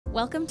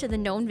Welcome to the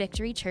Known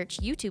Victory Church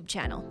YouTube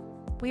channel.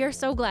 We are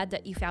so glad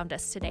that you found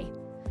us today.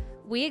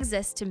 We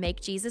exist to make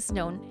Jesus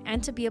known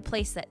and to be a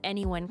place that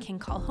anyone can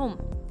call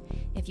home.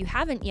 If you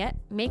haven't yet,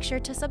 make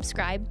sure to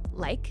subscribe,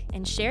 like,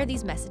 and share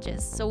these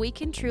messages so we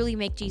can truly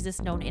make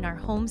Jesus known in our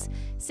homes,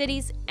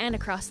 cities, and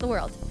across the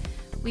world.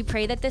 We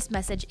pray that this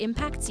message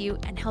impacts you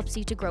and helps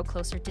you to grow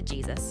closer to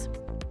Jesus.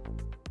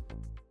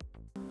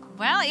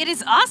 Well, it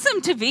is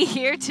awesome to be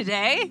here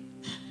today.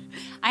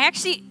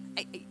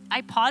 I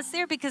paused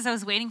there because I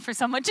was waiting for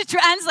someone to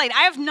translate.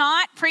 I have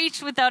not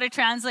preached without a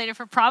translator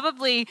for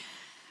probably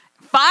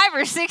 5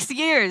 or 6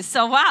 years.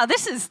 So wow,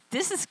 this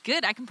is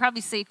good. I can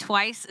probably say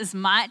twice as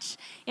much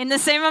in the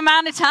same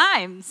amount of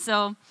time.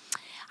 So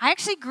I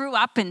actually grew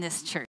up in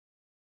this church.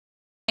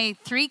 I have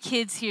 3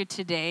 kids here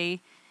today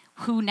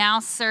who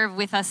now serve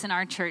with us in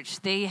our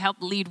church. They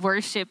help lead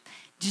worship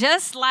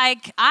just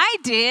like I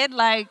did,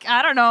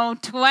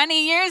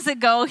 20 years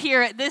ago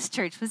here at this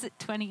church. Was it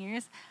 20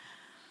 years?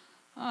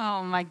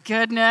 Oh my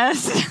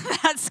goodness,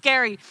 that's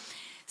scary.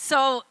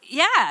 So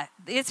yeah,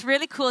 it's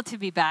really cool to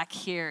be back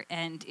here,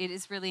 and it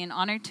is really an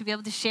honor to be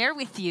able to share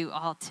with you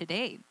all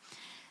today.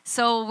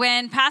 So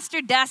when Pastor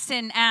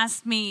Dustin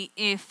asked me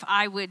if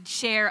I would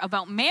share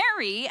about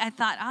Mary, I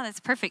thought, oh,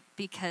 that's perfect,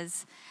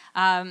 because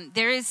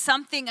there is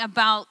something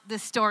about the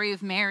story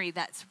of Mary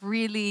that's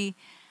really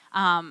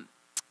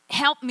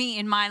helped me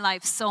in my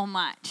life so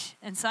much.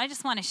 And so I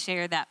just want to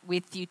share that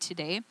with you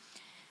today.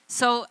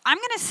 So I'm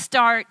going to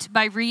start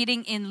by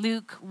reading in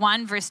Luke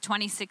 1, verse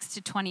 26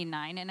 to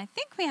 29, and I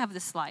think we have the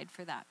slide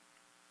for that.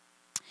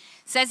 It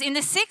says, in the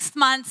 6th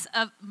month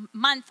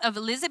of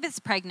Elizabeth's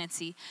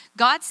pregnancy,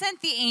 God sent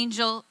the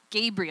angel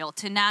Gabriel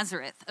to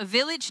Nazareth, a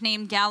village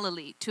named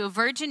Galilee, to a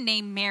virgin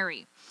named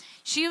Mary.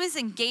 She was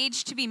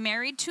engaged to be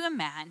married to a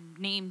man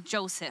named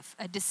Joseph,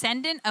 a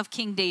descendant of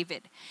King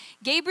David.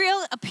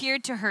 Gabriel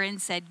appeared to her and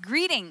said,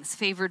 "Greetings,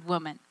 favored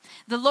woman.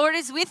 The Lord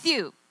is with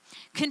you."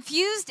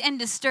 Confused and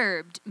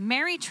disturbed,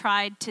 Mary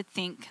tried to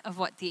think of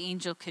what the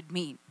angel could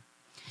mean.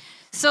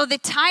 So the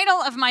title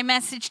of my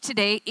message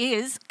today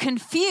is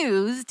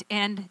Confused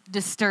and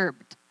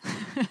Disturbed.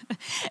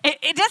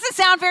 It doesn't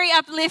sound very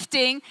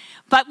uplifting,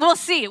 but we'll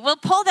see. We'll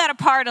pull that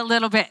apart a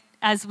little bit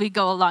as we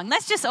go along.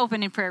 Let's just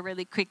open in prayer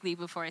really quickly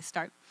before I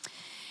start.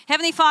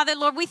 Heavenly Father,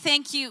 Lord, we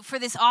thank you for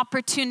this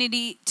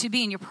opportunity to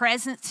be in your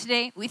presence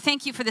today. We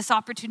thank you for this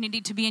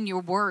opportunity to be in your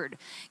word.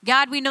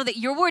 God, we know that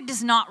your word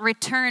does not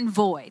return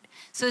void.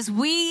 So as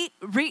we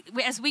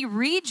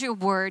read your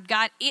word,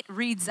 God, it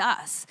reads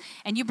us,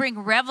 and you bring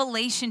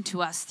revelation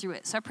to us through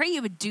it. So I pray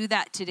you would do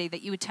that today,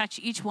 that you would touch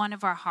each one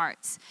of our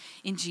hearts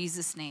in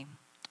Jesus' name.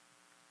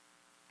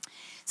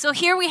 So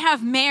here we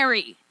have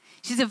Mary.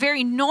 She's a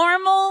very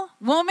normal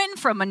woman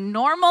from a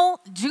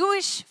normal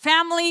Jewish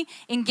family,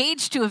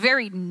 engaged to a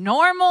very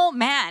normal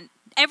man.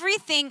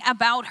 Everything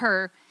about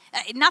her,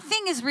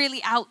 nothing is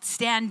really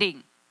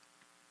outstanding.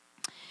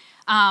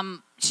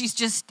 She's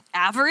just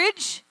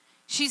average.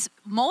 She's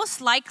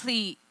most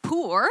likely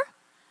poor.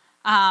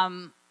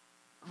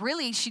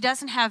 Really, she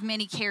doesn't have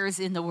many cares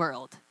in the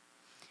world.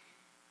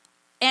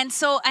 And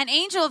so an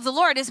angel of the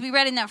Lord, as we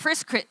read in that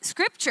first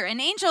scripture, an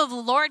angel of the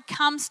Lord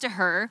comes to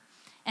her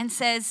and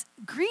says,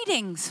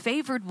 "Greetings,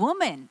 favored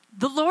woman.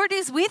 The Lord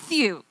is with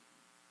you."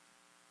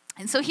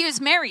 And so here's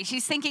Mary.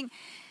 She's thinking,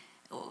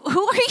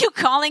 who are you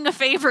calling a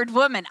favored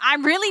woman?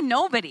 I'm really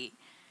nobody.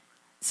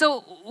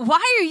 So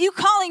why are you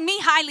calling me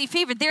highly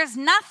favored? There's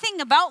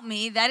nothing about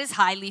me that is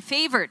highly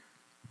favored.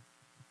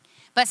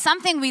 But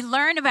something we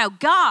learn about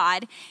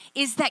God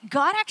is that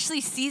God actually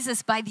sees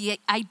us by the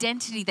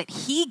identity that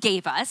he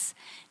gave us,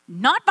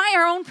 not by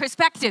our own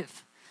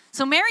perspective.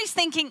 So Mary's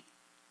thinking,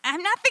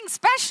 I'm nothing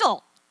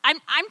special.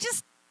 I'm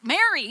just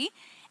Mary.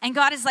 And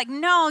God is like,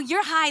 no,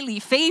 you're highly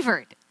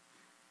favored.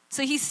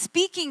 So he's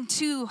speaking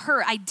to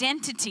her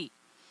identity.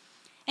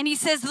 And he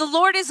says, the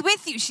Lord is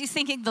with you. She's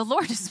thinking, the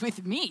Lord is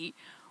with me.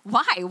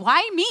 Why?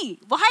 Why me?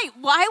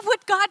 Why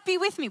would God be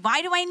with me?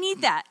 Why do I need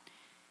that?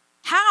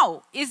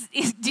 How?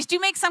 Did you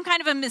make some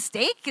kind of a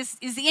mistake? Is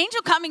the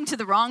angel coming to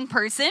the wrong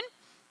person?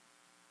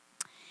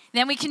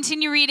 Then we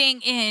continue reading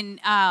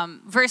in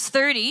verse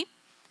 30.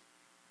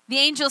 The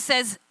angel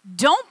says,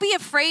 don't be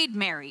afraid,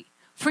 Mary,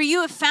 for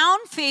you have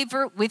found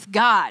favor with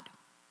God.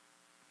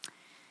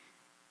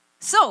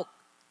 So,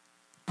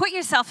 put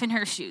yourself in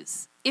her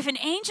shoes. If an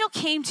angel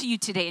came to you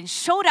today and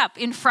showed up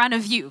in front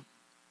of you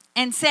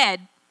and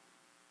said,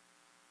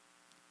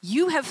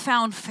 you have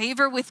found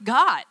favor with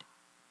God,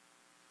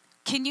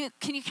 can you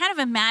kind of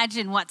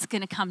imagine what's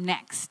going to come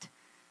next?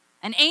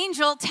 An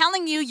angel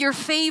telling you you're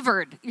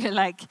favored. You're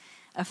like,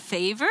 a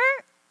favor?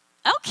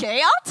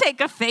 Okay, I'll take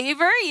a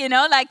favor.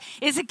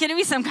 Is it going to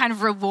be some kind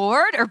of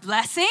reward or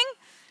blessing?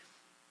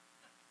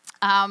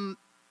 Kind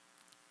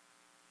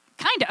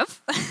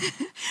of.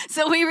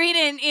 So we read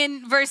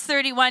in verse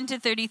 31 to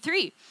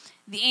 33.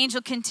 The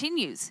angel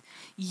continues,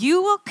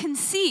 you will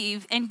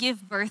conceive and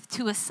give birth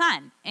to a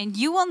son, and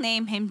you will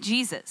name him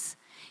Jesus.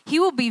 He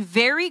will be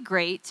very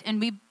great and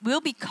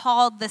will be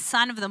called the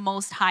Son of the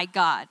Most High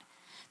God.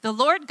 The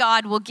Lord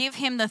God will give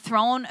him the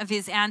throne of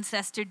his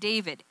ancestor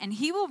David, and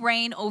he will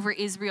reign over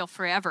Israel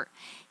forever.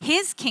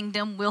 His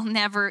kingdom will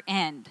never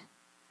end.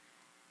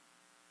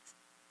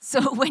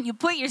 So when you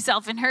put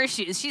yourself in her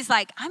shoes, she's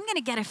like, I'm going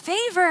to get a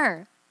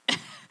favor.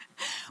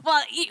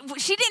 Well,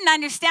 she didn't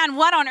understand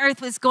what on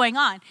earth was going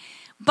on.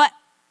 But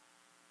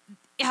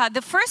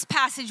the first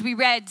passage we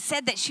read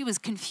said that she was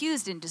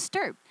confused and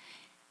disturbed.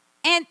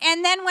 And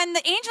then when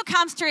the angel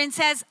comes to her and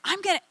says,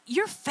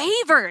 you're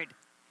favored,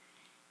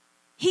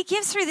 he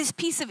gives her this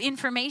piece of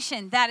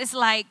information that is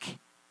like,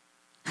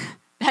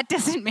 that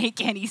doesn't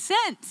make any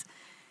sense.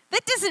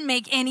 That doesn't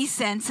make any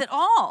sense at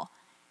all.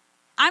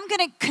 I'm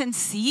going to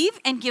conceive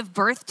and give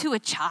birth to a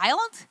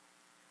child?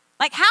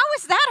 Like, how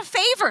is that a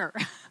favor?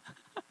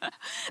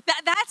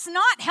 That's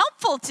not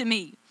helpful to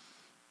me.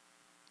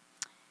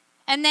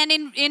 And then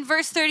in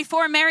verse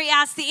 34, Mary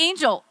asked the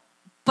angel,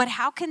 but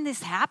how can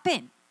this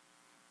happen?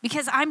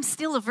 Because I'm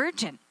still a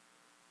virgin.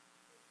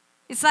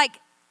 It's like,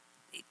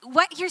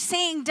 what you're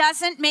saying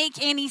doesn't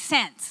make any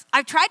sense.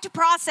 I've tried to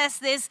process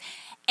this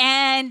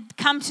and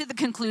come to the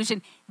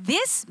conclusion,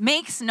 this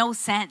makes no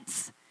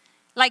sense.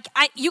 Like,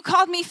 you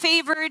called me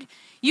favored,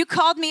 you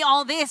called me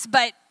all this,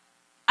 but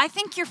I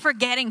think you're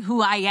forgetting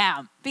who I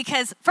am.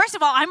 Because, first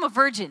of all, I'm a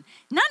virgin.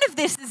 None of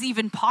this is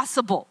even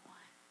possible.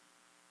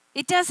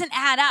 It doesn't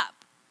add up.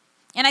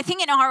 And I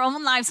think in our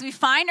own lives, we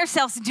find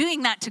ourselves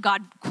doing that to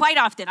God quite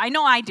often. I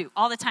know I do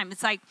all the time.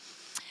 It's like,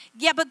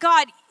 yeah, but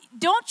God,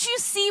 don't you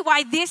see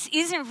why this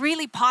isn't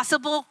really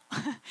possible?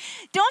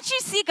 Don't you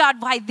see, God,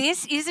 why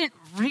this isn't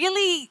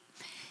really,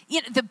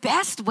 the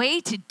best way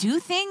to do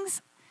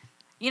things?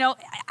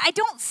 I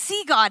don't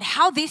see, God,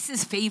 how this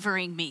is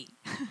favoring me.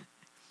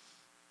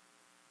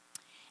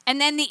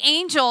 And then the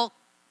angel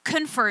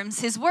confirms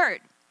his word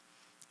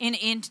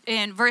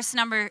in verse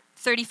number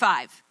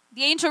 35.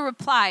 The angel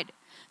replied,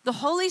 the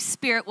Holy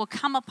Spirit will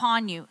come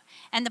upon you,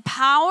 and the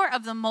power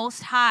of the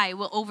Most High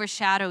will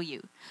overshadow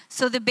you.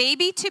 So the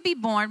baby to be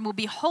born will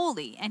be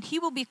holy, and he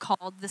will be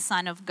called the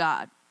Son of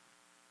God.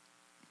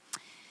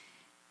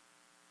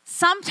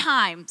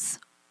 Sometimes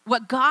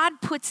what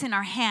God puts in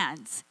our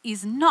hands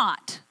is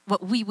not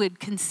what we would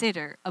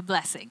consider a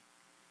blessing.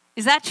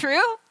 Is that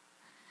true?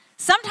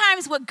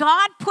 Sometimes what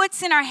God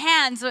puts in our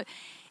hands,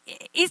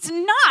 it's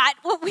not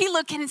what we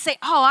look at and say,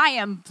 oh, I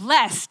am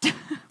blessed.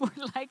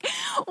 We're like,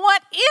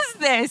 what is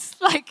this?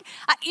 Like,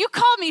 you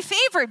call me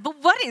favored, but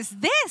what is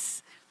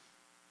this?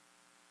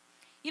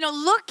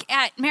 Look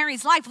at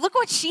Mary's life. Look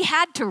what she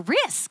had to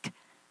risk.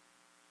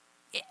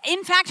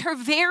 In fact, her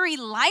very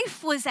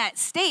life was at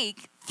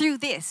stake through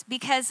this,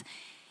 because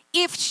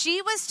if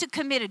she was to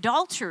commit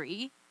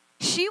adultery,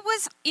 she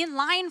was in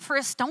line for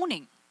a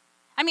stoning.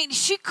 I mean,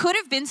 she could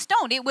have been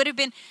stoned. It would have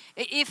been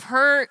if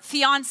her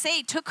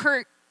fiancé took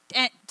her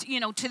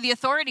to the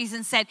authorities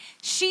and said,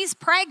 she's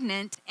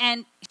pregnant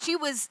and she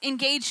was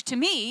engaged to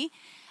me,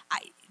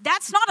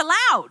 that's not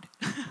allowed.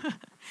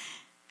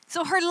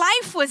 So her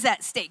life was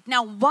at stake.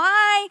 Now,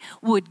 why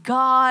would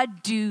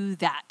God do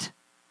that?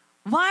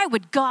 Why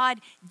would God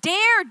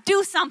dare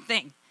do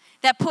something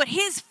that put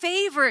his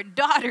favorite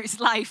daughter's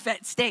life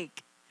at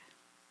stake?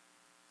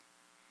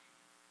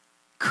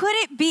 Could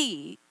it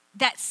be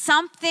that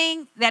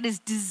something that is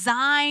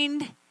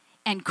designed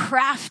and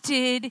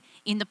crafted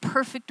in the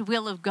perfect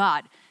will of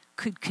God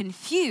could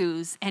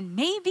confuse and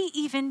maybe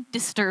even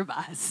disturb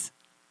us?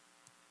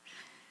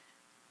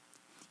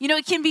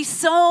 It can be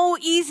so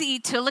easy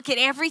to look at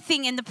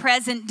everything in the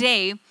present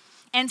day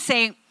and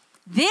say,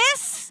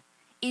 this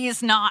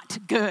is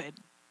not good.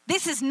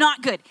 This is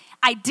not good.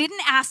 I didn't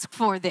ask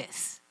for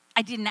this.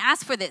 I didn't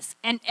ask for this.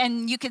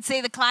 And you could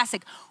say the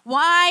classic,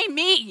 why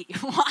me?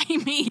 Why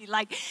me?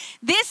 Like,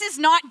 this is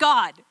not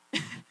God.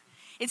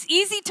 It's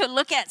easy to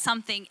look at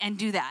something and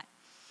do that.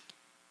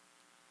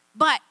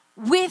 But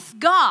with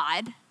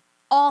God,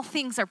 all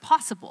things are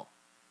possible.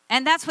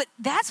 And that's what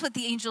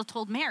the angel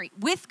told Mary.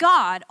 With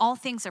God, all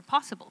things are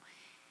possible.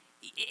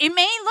 It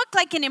may look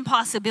like an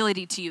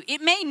impossibility to you.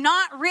 It may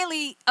not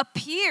really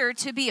appear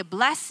to be a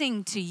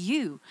blessing to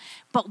you.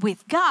 But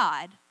with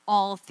God,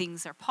 all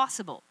things are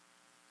possible.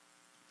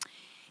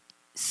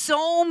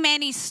 So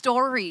many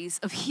stories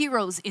of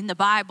heroes in the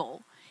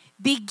Bible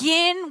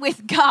begin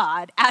with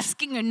God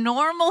asking a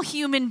normal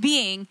human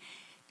being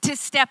to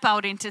step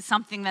out into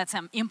something that's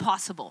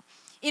impossible.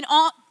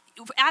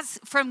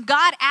 From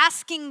God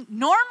asking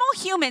normal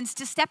humans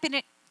to step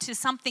into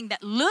something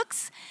that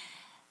looks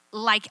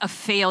like a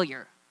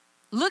failure,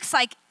 looks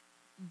like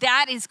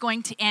that is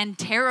going to end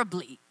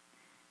terribly.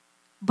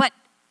 But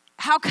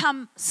how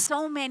come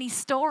so many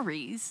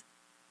stories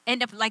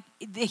end up like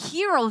the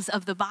heroes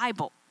of the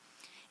Bible?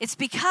 It's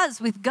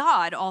because with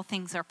God, all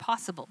things are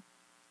possible.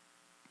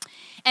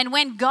 And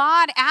when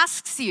God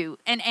asks you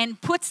and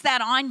puts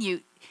that on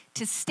you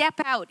to step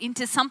out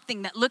into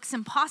something that looks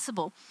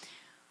impossible,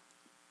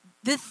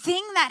 the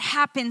thing that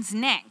happens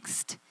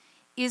next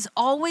is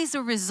always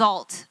a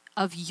result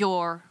of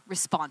your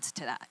response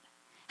to that.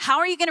 How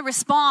are you going to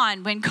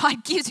respond when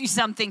God gives you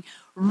something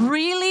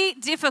really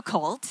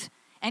difficult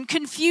and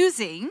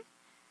confusing?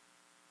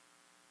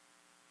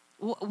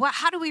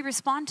 How do we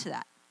respond to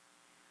that?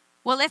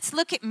 Well, let's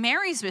look at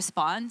Mary's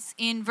response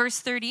in verse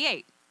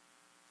 38.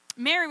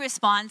 Mary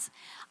responds,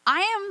 I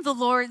am the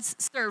Lord's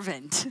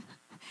servant.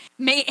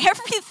 May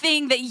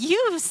everything that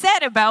you've said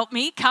about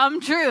me come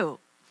true.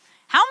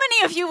 How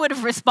many of you would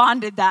have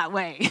responded that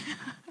way?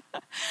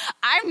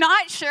 I'm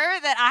not sure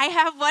that I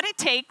have what it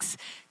takes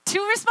to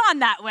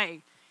respond that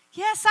way.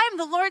 Yes, I'm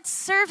the Lord's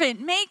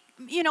servant.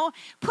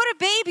 Put a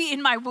baby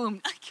in my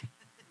womb.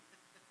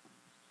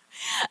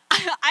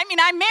 I mean,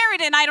 I'm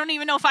married and I don't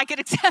even know if I could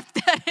accept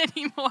that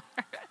anymore.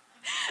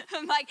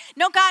 I'm like,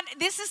 no, God,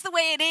 this is the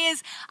way it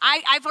is.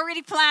 I've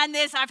already planned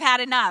this. I've had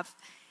enough.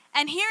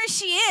 And here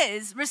she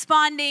is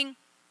responding,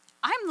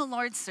 I'm the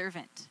Lord's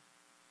servant.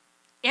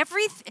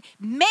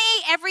 May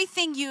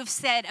everything you have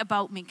said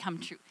about me come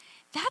true.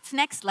 That's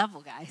next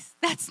level, guys.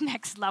 That's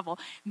next level.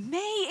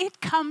 May it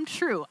come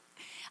true.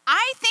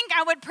 I think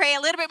I would pray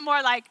a little bit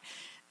more like,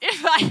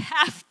 if I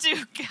have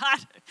to, God,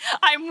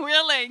 I'm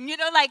willing.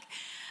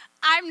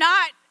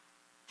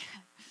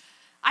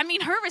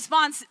 Her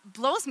response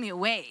blows me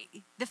away.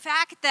 The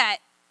fact that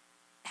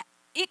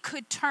it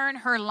could turn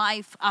her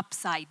life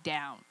upside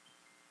down.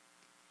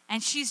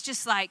 And she's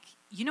just like,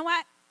 you know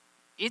what?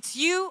 It's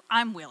you,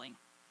 I'm willing.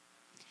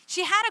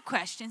 She had a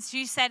question.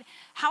 She said,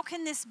 how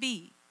can this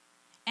be?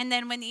 And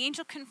then when the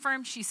angel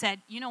confirmed, she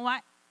said, you know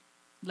what?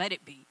 Let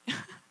it be.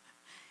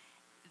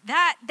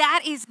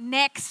 That is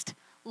next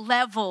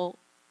level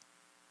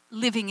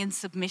living in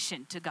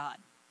submission to God.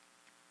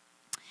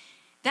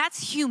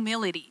 That's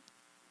humility.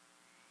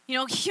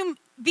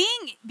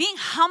 Being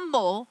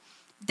humble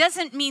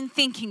doesn't mean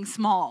thinking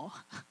small.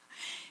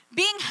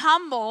 Being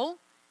humble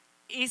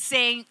is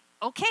saying,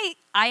 okay,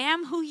 I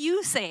am who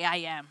you say I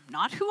am,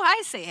 not who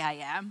I say I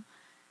am.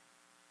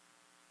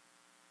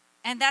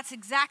 And that's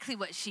exactly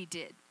what she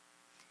did.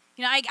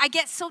 I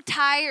get so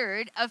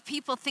tired of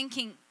people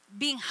thinking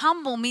being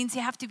humble means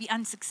you have to be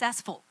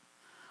unsuccessful.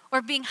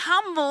 Or being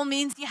humble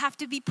means you have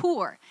to be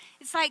poor.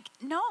 It's like,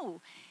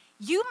 no.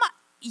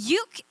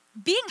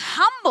 Being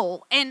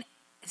humble and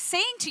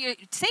saying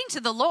to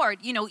the Lord,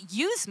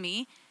 use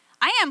me.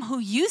 I am who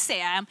you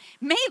say I am,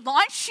 may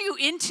launch you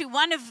into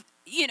one of,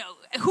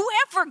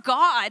 whoever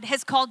God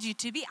has called you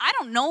to be. I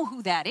don't know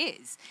who that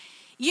is.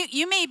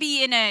 You may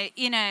be in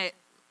a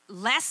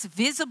less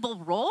visible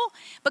role,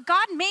 but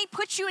God may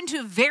put you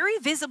into a very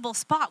visible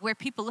spot where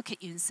people look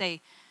at you and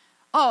say,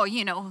 oh,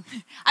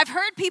 I've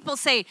heard people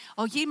say,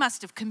 oh, he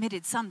must have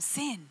committed some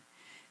sin.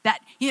 That,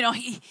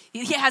 he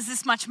has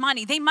this much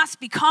money. They must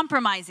be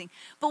compromising.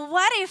 But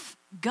what if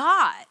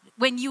God,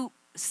 when you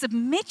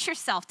submit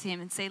yourself to him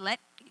and say,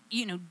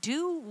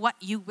 do what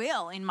you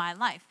will in my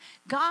life,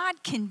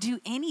 God can do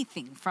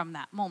anything from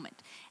that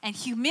moment. And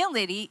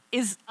humility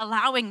is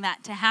allowing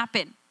that to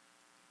happen.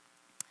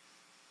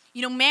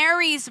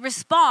 Mary's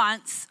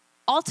response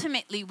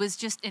ultimately was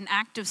just an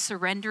act of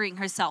surrendering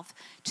herself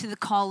to the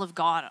call of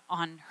God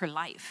on her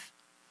life.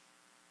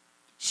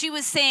 She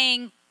was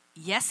saying,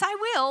 yes, I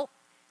will,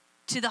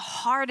 to the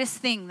hardest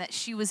thing that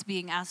she was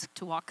being asked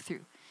to walk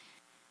through.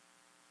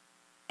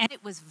 And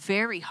it was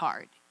very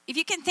hard. If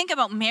you can think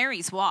about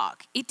Mary's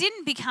walk, it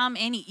didn't become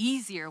any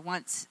easier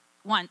once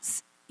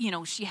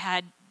she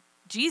had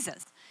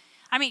Jesus.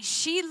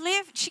 She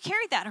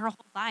carried that her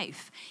whole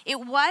life. It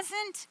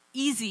wasn't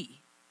easy.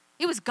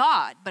 It was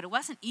God, but it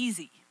wasn't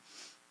easy.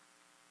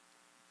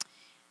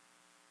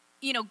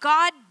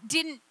 God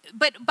didn't,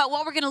 but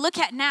what we're going to look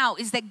at now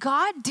is that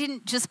God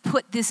didn't just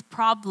put this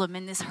problem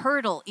and this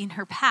hurdle in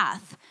her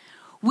path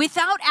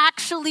without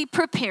actually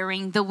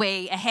preparing the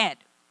way ahead.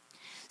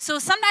 So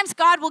sometimes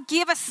God will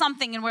give us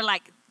something and we're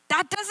like,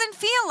 that doesn't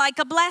feel like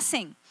a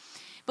blessing.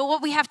 But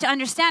what we have to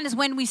understand is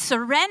when we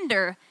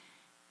surrender,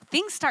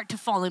 things start to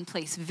fall in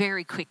place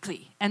very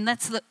quickly. And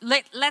let's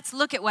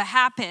look at what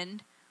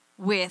happened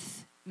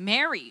with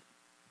Mary.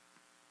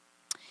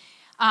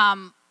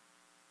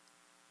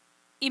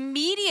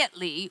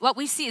 Immediately, what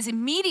we see is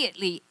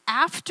immediately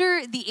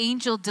after the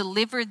angel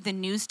delivered the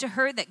news to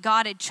her that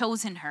God had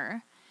chosen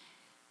her,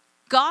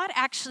 God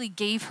actually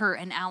gave her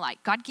an ally.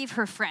 God gave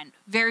her a friend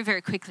very,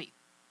 very quickly.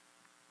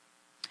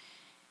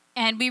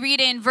 And we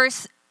read in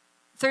verse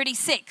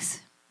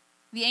 36,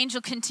 the angel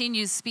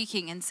continues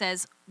speaking and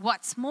says,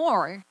 what's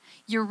more,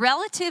 your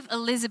relative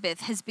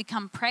Elizabeth has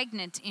become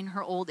pregnant in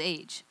her old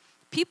age.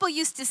 People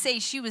used to say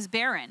she was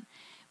barren,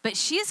 but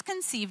she has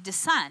conceived a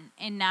son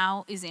and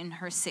now is in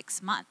her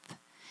 6th month.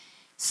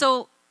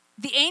 So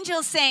the angel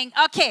is saying,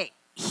 okay,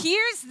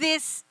 here's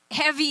this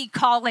heavy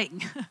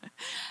calling.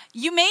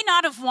 You may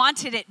not have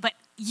wanted it, but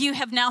you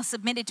have now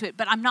submitted to it.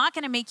 But I'm not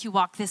going to make you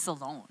walk this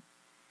alone.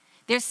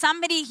 There's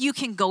somebody you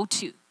can go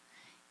to.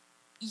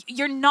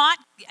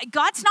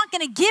 God's not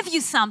going to give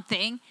you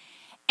something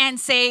and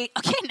say,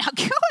 okay, now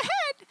go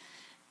ahead.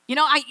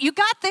 You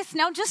got this,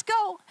 now just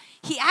go.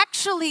 He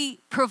actually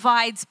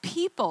provides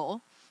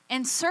people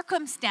and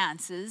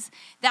circumstances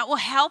that will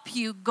help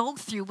you go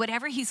through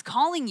whatever he's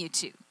calling you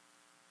to.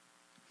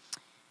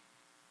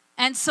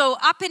 And so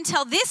up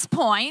until this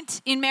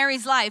point in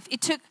Mary's life,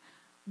 it took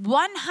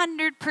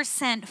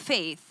 100%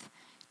 faith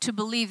to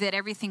believe that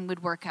everything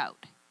would work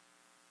out.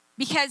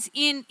 Because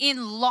in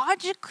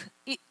logic,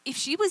 if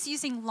she was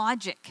using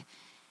logic,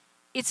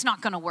 it's not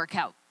going to work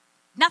out.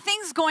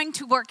 Nothing's going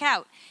to work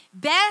out.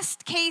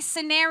 Best case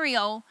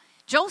scenario,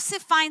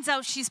 Joseph finds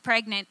out she's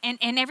pregnant and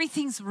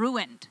everything's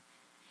ruined.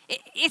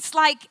 It's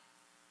like,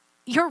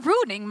 you're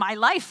ruining my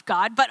life,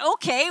 God, but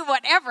okay,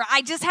 whatever.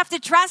 I just have to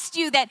trust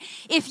you that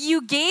if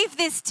you gave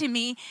this to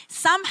me,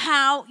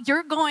 somehow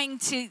you're going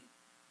to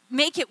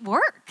make it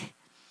work.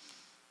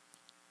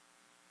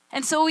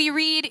 And so we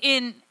read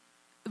in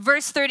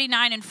verse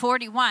 39 and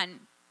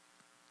 41,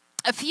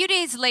 a few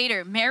days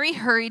later, Mary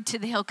hurried to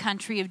the hill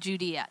country of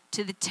Judea,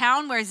 to the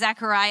town where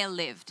Zechariah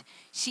lived.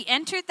 She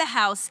entered the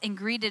house and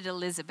greeted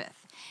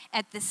Elizabeth.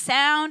 At the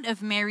sound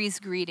of Mary's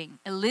greeting,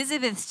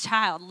 Elizabeth's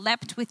child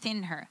leapt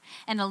within her,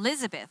 and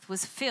Elizabeth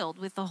was filled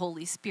with the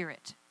Holy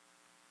Spirit.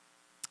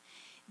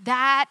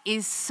 That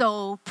is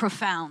so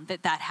profound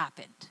that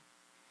happened.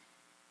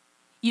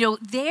 You know,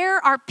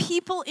 there are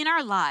people in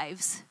our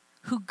lives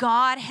who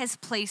God has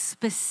placed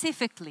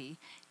specifically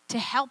to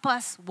help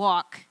us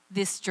walk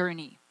this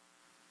journey.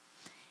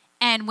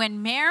 And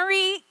when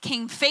Mary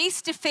came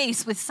face to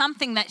face with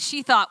something that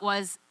she thought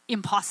was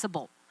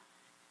impossible,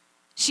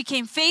 she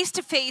came face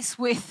to face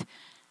with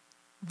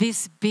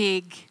this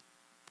big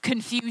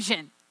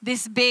confusion,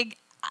 this big,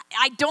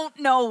 I don't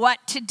know what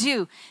to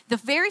do. The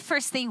very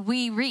first thing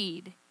we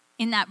read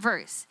in that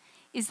verse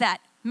is that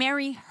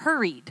Mary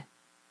hurried. It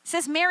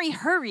says Mary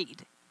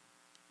hurried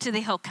to the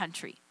hill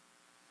country.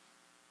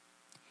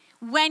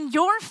 When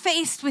you're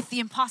faced with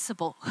the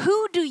impossible,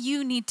 who do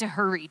you need to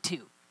hurry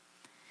to?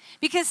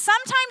 Because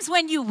sometimes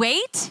when you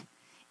wait,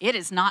 it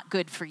is not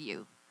good for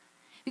you.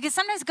 Because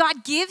sometimes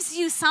God gives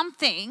you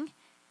something,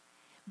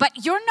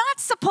 but you're not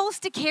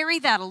supposed to carry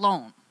that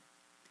alone.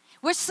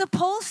 We're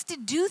supposed to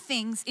do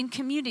things in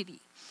community.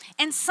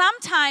 And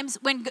sometimes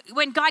when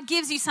God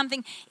gives you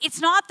something,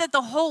 it's not that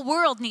the whole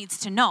world needs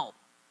to know.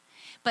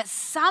 But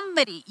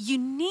somebody, you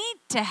need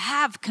to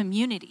have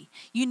community.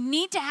 You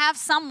need to have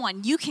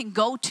someone you can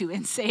go to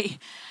and say,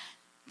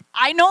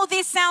 I know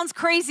this sounds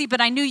crazy,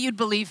 but I knew you'd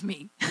believe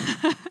me.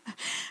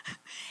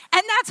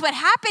 And that's what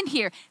happened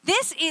here.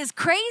 This is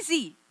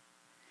crazy.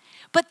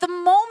 But the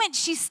moment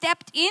she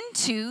stepped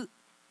into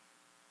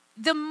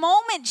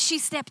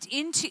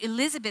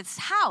Elizabeth's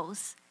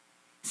house,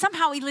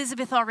 somehow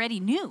Elizabeth already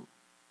knew.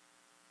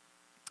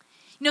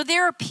 You know,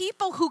 there are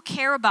people who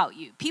care about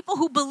you, people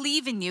who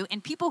believe in you,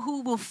 and people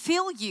who will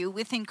fill you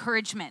with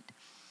encouragement.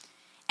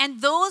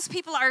 And those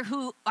people are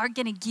who are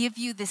going to give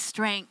you the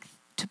strength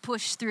to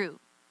push through.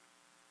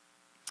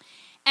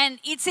 And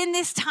it's in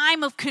this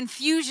time of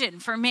confusion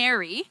for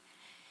Mary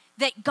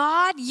that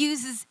God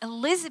uses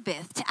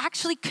Elizabeth to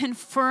actually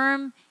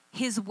confirm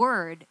his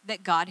word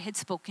that God had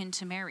spoken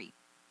to Mary.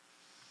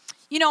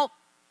 You know,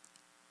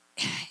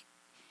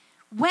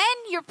 when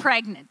you're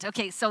pregnant,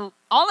 okay, so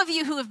all of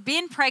you who have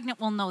been pregnant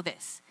will know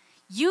this.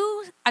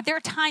 There are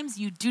times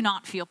you do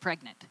not feel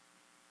pregnant.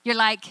 You're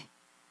like,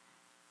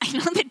 I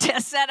know the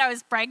test said I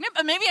was pregnant,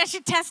 but maybe I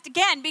should test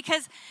again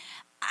because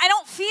I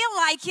don't feel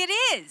like it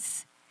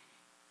is.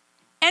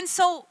 And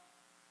so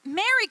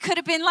Mary could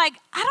have been like,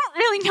 I don't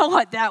really know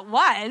what that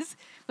was.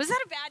 Was that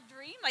a bad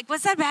dream? Like,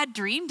 was that a bad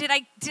dream? Did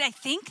I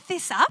think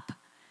this up?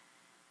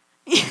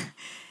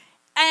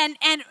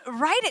 And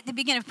right at the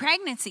beginning of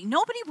pregnancy,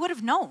 nobody would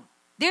have known.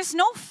 There's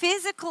no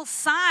physical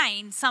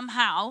sign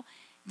somehow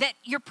that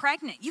you're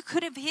pregnant. You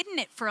could have hidden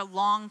it for a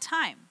long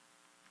time.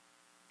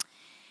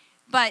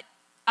 But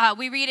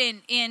we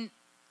read in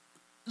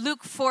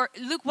Luke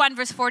 1,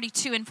 verse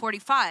 42 and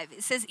 45.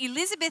 It says,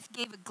 Elizabeth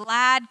gave a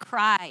glad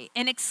cry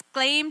and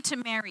exclaimed to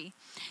Mary,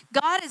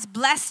 God has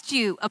blessed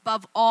you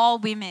above all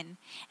women,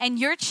 and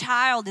your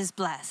child is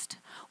blessed.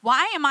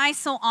 Why am I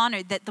so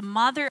honored that the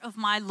mother of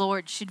my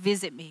Lord should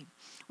visit me?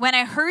 When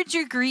I heard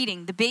your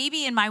greeting, the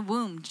baby in my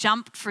womb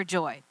jumped for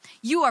joy.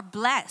 You are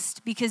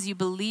blessed because you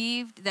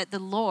believed that the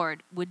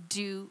Lord would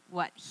do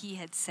what he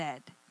had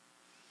said.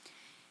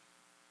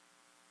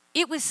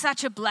 It was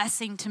such a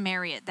blessing to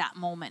Mary at that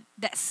moment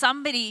that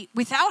somebody,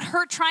 without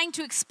her trying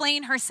to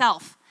explain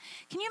herself,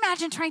 can you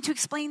imagine trying to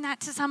explain that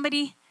to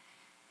somebody?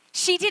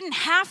 She didn't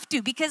have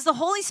to because the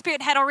Holy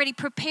Spirit had already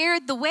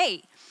prepared the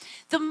way.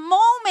 The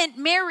moment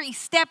Mary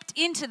stepped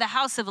into the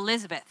house of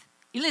Elizabeth,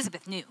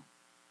 Elizabeth knew.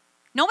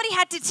 Nobody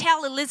had to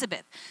tell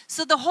Elizabeth.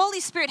 So the Holy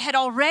Spirit had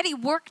already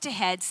worked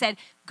ahead, said,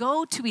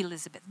 go to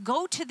Elizabeth.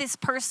 Go to this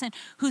person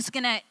who's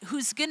gonna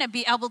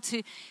be able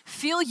to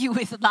fill you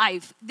with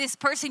life. This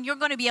person you're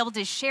going to be able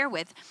to share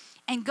with.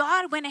 And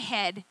God went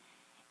ahead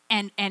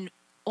and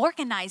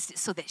organized it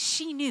so that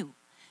she knew.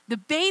 The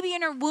baby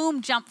in her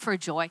womb jumped for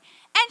joy.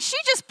 And she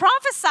just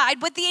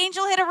prophesied what the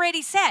angel had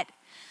already said.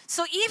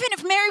 So even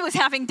if Mary was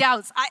having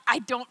doubts, I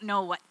don't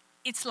know what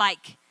it's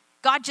like.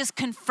 God just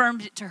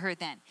confirmed it to her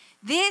then.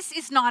 This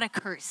is not a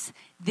curse.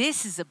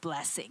 This is a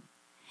blessing.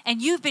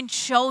 And you've been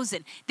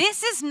chosen.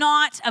 This is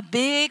not a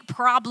big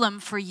problem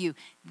for you.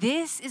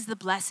 This is the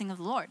blessing of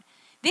the Lord.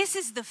 This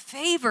is the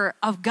favor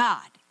of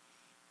God.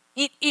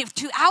 If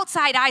to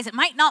outside eyes, it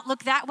might not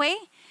look that way,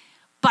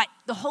 but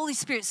the Holy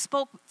Spirit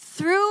spoke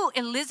through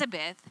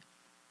Elizabeth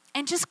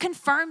And just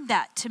confirm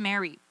that to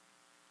Mary.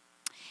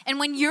 And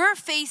when you're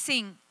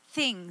facing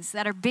things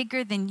that are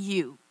bigger than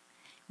you,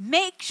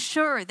 make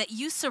sure that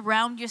you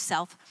surround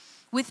yourself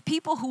with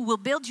people who will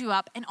build you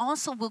up and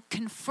also will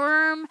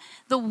confirm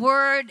the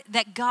word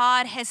that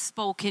God has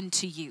spoken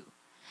to you.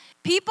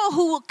 People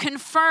who will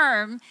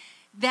confirm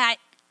that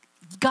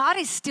God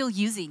is still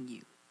using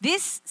you.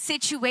 This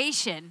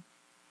situation,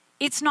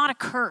 it's not a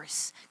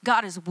curse.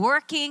 God is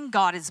working.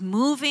 God is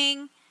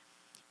moving.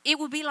 It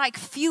will be like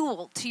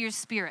fuel to your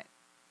spirit.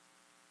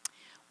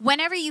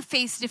 Whenever you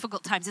face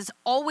difficult times, it's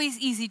always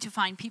easy to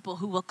find people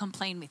who will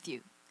complain with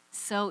you.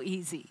 So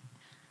easy.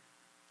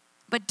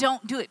 But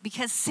don't do it,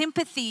 because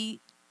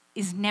sympathy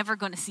is never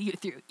going to see you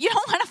through. You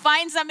don't want to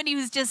find somebody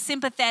who's just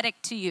sympathetic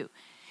to you.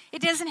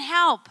 It doesn't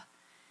help.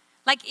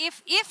 Like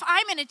if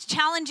I'm in a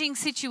challenging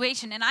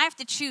situation and I have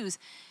to choose,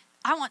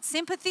 I want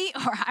sympathy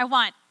or I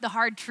want the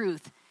hard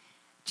truth.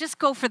 Just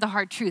go for the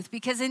hard truth,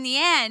 because in the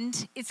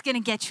end, it's going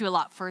to get you a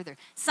lot further.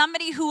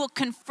 Somebody who will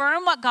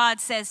confirm what God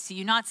says to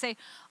you, not say,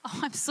 oh,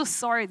 I'm so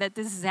sorry that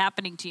this is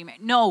happening to you, Mary.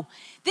 No,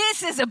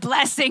 this is a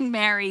blessing,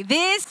 Mary.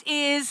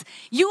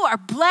 You are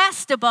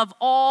blessed above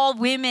all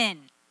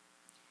women.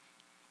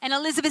 And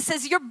Elizabeth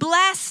says, you're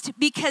blessed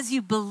because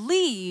you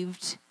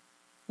believed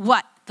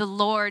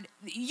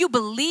you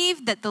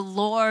believed that the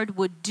Lord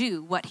would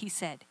do what he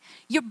said.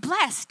 You're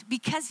blessed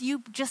because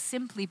you just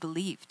simply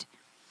believed.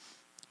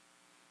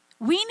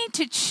 We need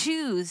to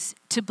choose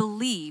to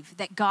believe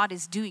that God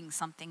is doing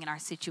something in our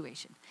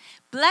situation.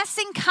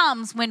 Blessing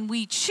comes when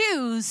we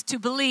choose to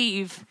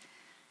believe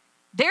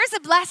there's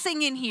a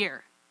blessing in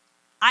here.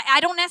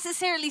 I don't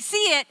necessarily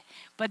see it,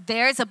 but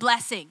there's a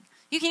blessing.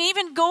 You can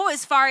even go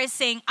as far as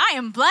saying, I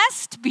am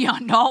blessed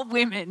beyond all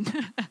women.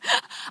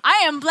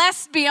 I am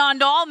blessed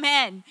beyond all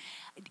men.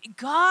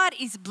 God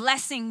is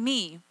blessing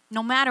me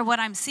no matter what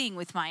I'm seeing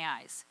with my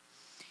eyes.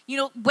 You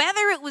know,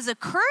 whether it was a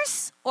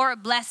curse or a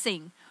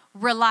blessing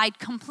relied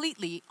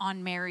completely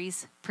on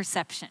Mary's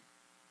perception.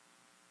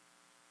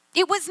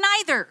 It was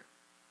neither.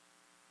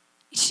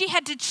 She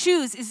had to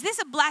choose, is this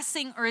a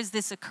blessing or is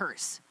this a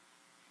curse?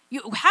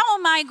 How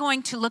am I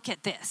going to look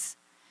at this?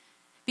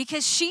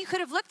 Because she could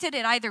have looked at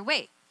it either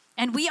way.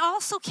 And we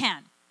also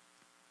can.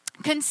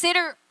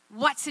 Consider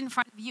what's in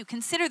front of you.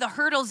 Consider the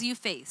hurdles you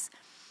face.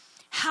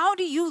 How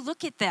do you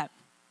look at them?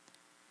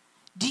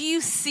 Do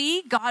you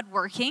see God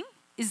working?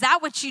 Is that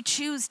what you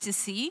choose to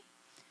see?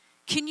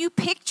 Can you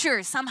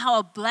picture somehow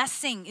a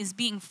blessing is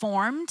being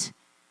formed?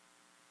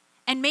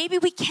 And maybe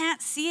we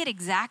can't see it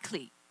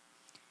exactly.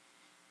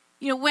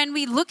 You know, when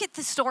we look at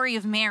the story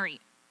of Mary,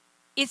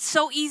 it's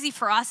so easy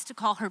for us to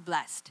call her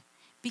blessed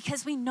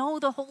because we know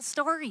the whole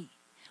story.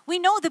 We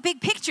know the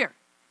big picture.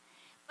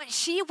 But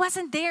she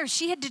wasn't there.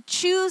 She had to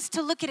choose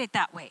to look at it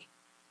that way.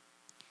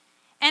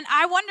 And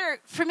I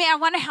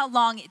wonder how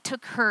long it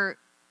took her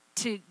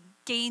to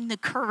gain the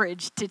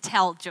courage to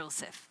tell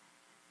Joseph.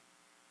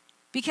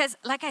 Because,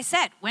 like I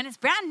said, when it's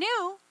brand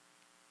new,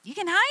 you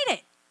can hide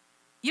it.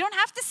 You don't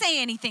have to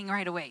say anything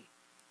right away.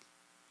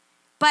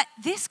 But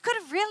this could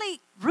have really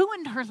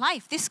ruined her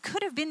life. This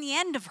could have been the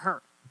end of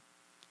her.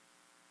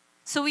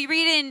 So we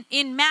read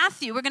in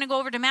Matthew, we're going to go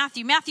over to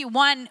Matthew. Matthew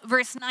 1,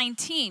 verse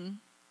 19.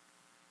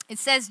 It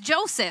says,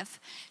 Joseph,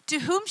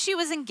 to whom she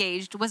was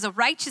engaged, was a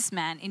righteous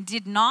man and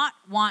did not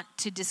want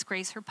to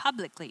disgrace her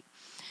publicly.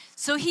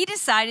 So he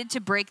decided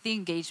to break the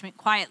engagement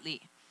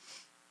quietly.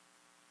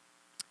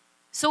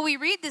 So we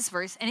read this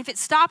verse, and if it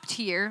stopped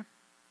here,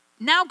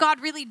 now God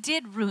really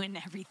did ruin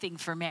everything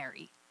for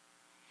Mary.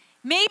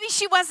 Maybe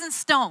she wasn't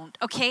stoned,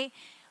 okay?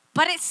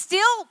 But it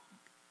still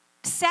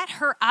set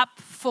her up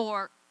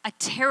for a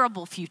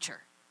terrible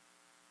future.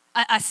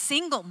 A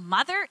single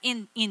mother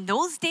in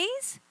those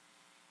days?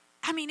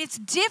 I mean, it's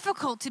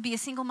difficult to be a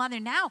single mother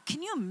now.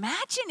 Can you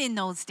imagine in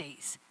those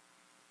days?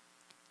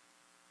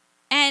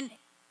 And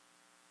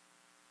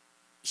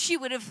she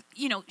would have,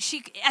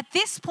 at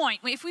this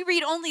point, if we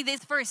read only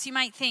this verse, you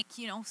might think,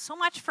 so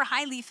much for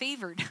highly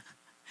favored.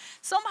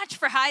 So much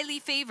for highly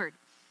favored.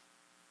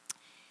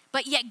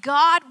 But yet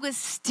God was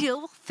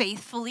still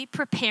faithfully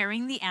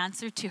preparing the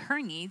answer to her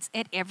needs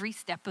at every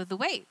step of the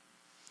way.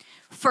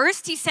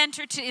 First, he sent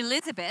her to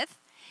Elizabeth,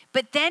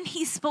 but then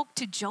he spoke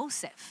to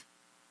Joseph.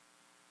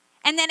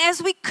 And then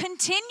as we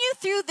continue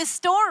through the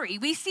story,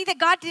 we see that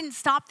God didn't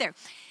stop there.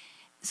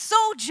 So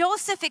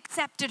Joseph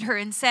accepted her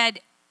and said,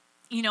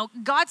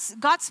 God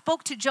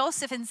spoke to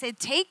Joseph and said,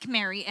 take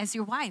Mary as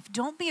your wife.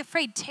 Don't be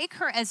afraid. Take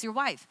her as your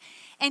wife.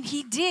 And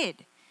he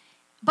did.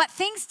 But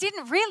things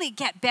didn't really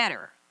get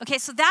better. Okay,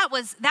 so that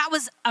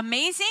was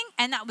amazing,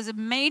 and that was a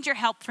major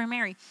help for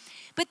Mary.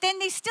 But then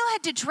they still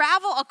had to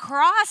travel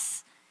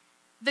across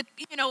the,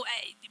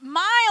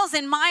 miles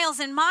and miles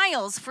and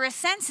miles for a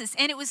census.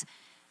 And it was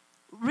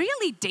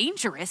really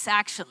dangerous,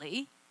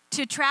 actually,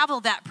 to travel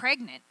that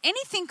pregnant.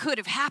 Anything could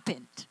have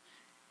happened.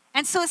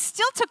 And so it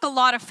still took a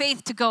lot of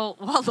faith to go,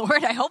 well,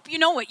 Lord, I hope you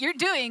know what you're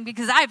doing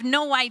because I have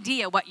no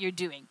idea what you're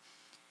doing.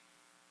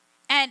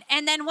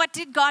 And then what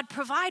did God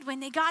provide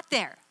when they got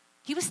there?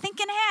 He was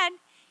thinking ahead.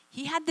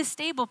 He had the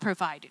stable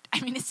provided.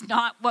 I mean, it's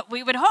not what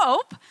we would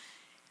hope,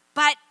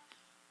 but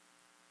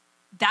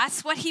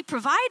that's what he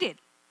provided.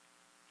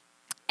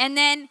 And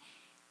then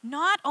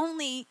not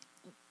only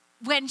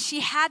when she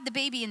had the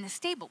baby in the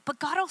stable, but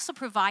God also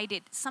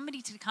provided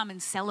somebody to come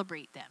and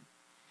celebrate them.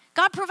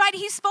 God provided,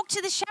 he spoke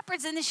to the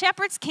shepherds, and the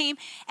shepherds came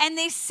and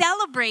they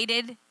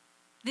celebrated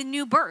the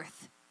new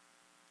birth.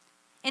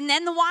 And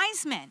then the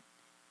wise men.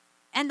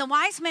 And the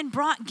wise men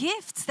brought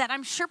gifts that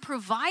I'm sure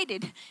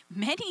provided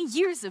many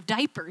years of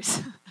diapers.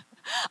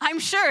 I'm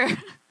sure.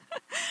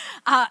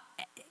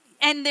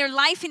 And their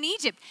life in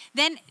Egypt.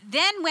 Then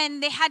when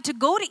they had to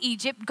go to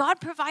Egypt,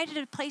 God provided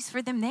a place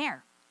for them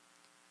there.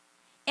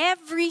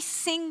 Every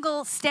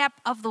single step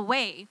of the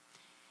way.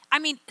 I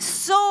mean,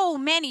 so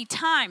many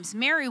times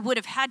Mary would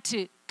have had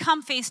to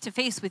come face to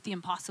face with the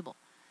impossible.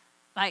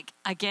 Like,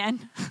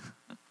 again?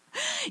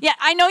 Yeah,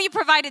 I know you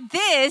provided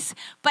this,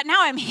 but now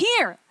I'm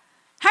here.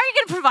 How are you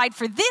going to provide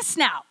for this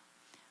now?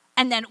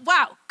 And then,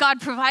 wow, God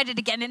provided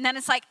again. And then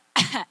it's like,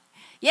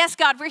 yes,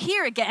 God, we're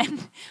here again.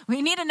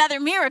 We need another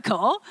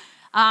miracle.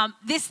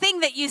 This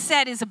thing that you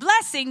said is a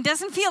blessing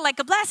doesn't feel like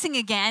a blessing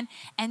again.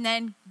 And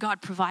then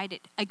God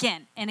provided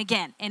again and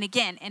again and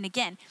again and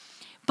again.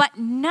 But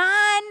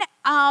none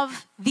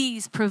of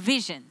these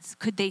provisions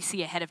could they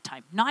see ahead of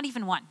time. Not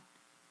even one.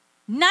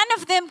 None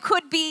of them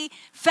could be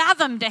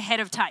fathomed ahead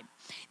of time.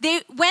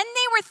 When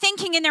they were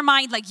thinking in their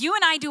mind, like you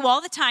and I do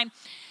all the time,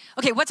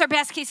 okay, what's our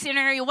best case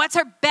scenario? What's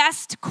our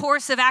best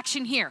course of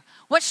action here?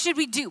 What should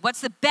we do?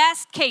 What's the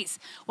best case?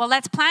 Well,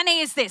 plan A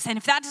is this. And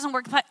if that doesn't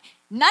work,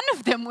 none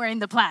of them were in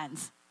the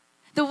plans.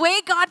 The way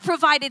God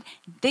provided,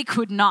 they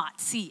could not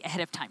see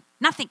ahead of time.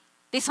 Nothing.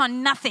 They saw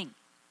nothing.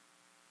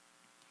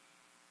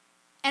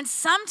 And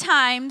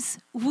sometimes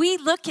we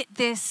look at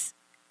this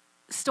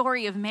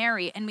story of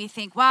Mary and we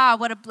think, wow,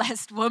 what a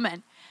blessed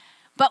woman.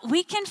 But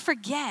we can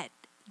forget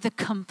the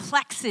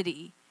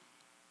complexity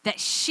that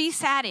she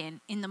sat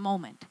in the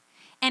moment.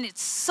 And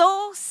it's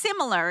so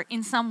similar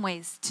in some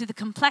ways to the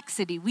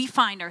complexity we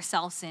find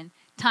ourselves in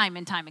time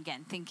and time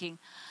again, thinking,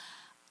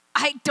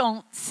 I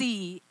don't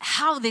see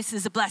how this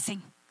is a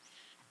blessing.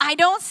 I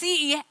don't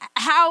see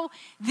how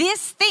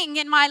this thing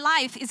in my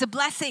life is a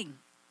blessing.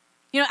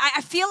 You know,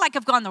 I feel like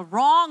I've gone the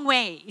wrong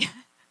way.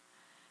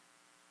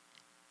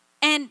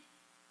 And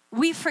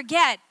we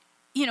forget,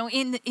 you know,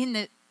 in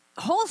the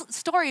whole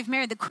story of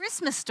Mary, the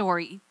Christmas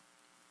story,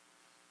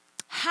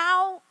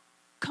 how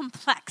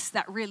complex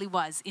that really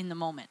was in the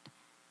moment.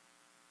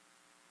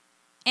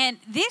 And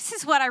this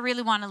is what I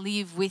really want to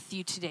leave with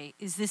you today,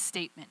 is this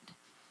statement.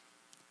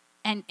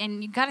 And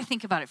you got to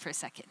think about it for a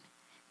second.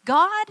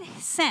 God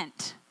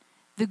sent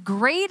the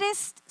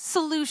greatest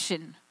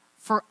solution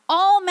for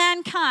all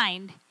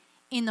mankind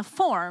in the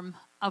form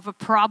of a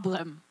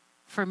problem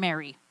for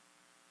Mary.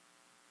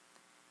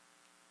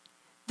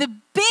 The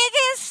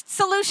biggest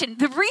solution,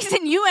 the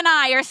reason you and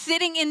I are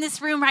sitting in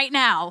this room right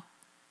now,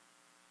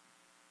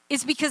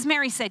 is because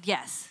Mary said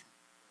yes.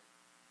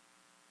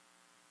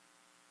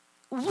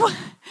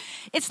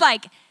 It's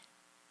like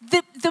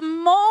the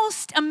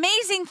most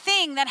amazing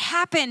thing that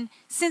happened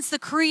since the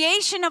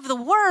creation of the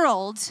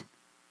world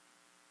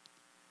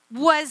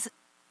was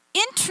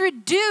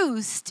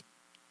introduced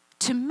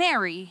to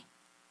Mary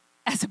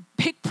as a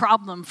big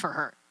problem for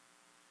her.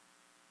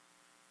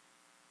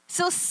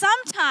 So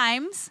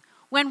sometimes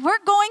when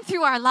we're going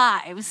through our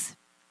lives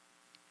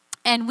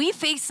and we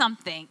face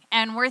something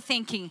and we're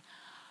thinking,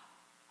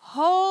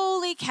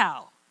 holy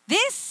cow,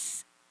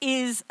 this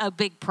is a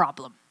big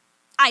problem.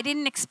 I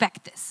didn't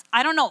expect this.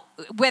 I don't know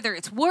whether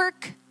it's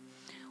work,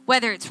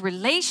 whether it's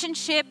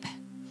relationship,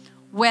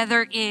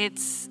 whether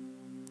it's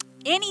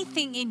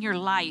anything in your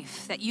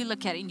life that you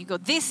look at and you go,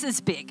 this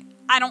is big.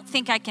 I don't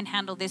think I can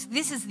handle this.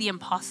 This is the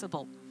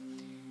impossible.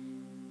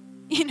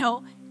 You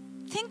know,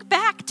 think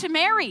back to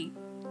Mary.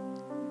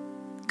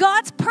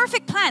 God's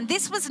perfect plan.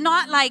 This was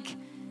not like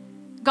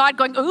God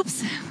going,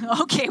 oops,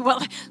 okay,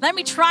 well, let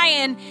me try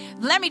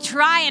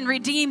and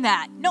redeem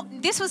that. No,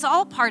 this was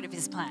all part of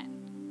his plan.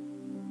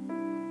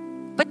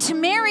 But to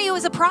Mary, it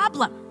was a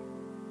problem.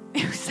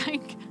 It was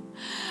like,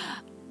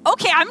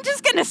 okay, I'm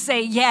just going to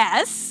say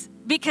yes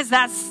because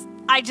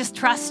I just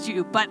trust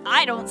you, but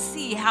I don't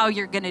see how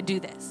you're going to do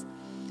this.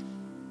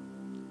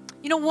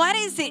 You know, what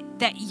is it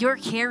that you're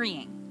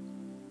carrying?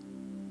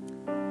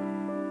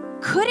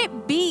 Could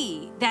it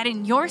be that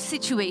in your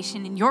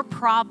situation, in your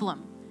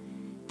problem,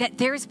 that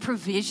there's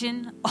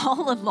provision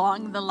all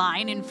along the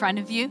line in front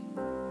of you?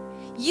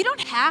 You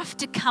don't have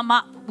to come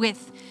up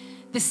with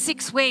the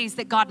 6 ways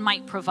that God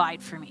might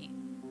provide for me.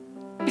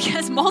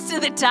 Because most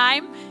of the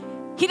time,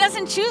 he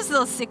doesn't choose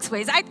those 6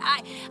 ways.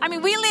 I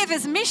mean, we live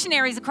as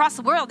missionaries across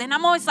the world, and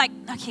I'm always like,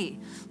 okay,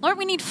 Lord,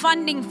 we need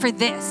funding for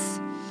this.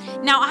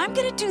 Now, I'm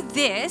going to do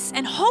this,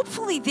 and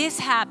hopefully this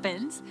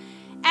happens.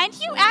 And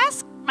you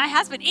ask my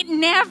husband,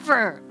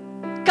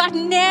 God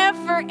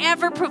never,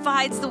 ever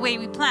provides the way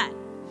we plan.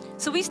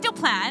 So we still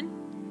plan,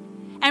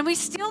 and we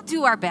still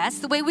do our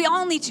best the way we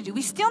all need to do.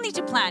 We still need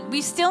to plan.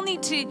 We still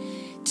need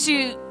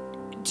to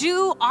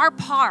do our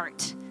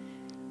part.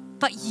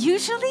 But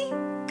usually,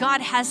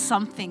 God has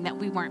something that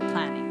we weren't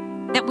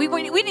planning, that we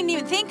didn't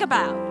even think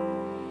about.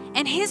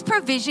 And his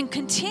provision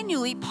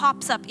continually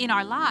pops up in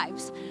our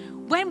lives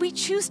when we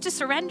choose to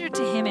surrender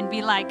to him and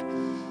be like,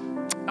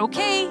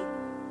 okay,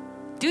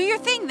 do your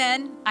thing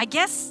then. I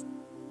guess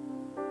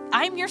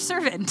I'm your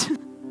servant.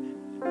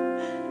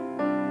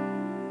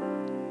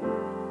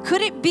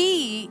 Could it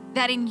be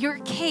that in your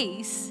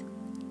case,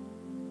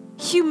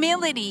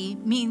 humility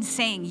means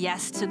saying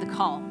yes to the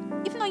call,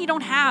 even though you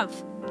don't have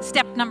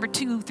step number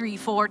 2, 3,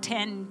 4,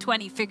 10,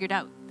 20 figured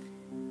out?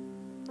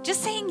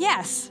 Just saying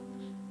yes.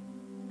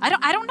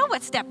 I don't know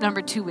what step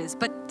number 2 is,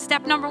 but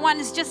step number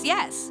 1 is just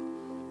yes.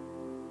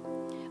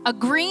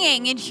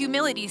 Agreeing in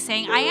humility,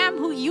 saying, I am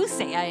who you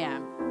say I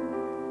am.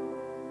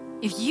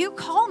 If you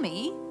call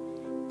me,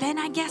 then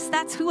I guess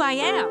that's who I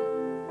am.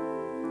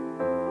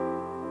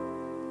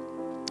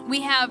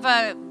 We have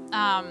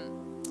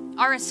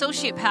our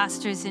associate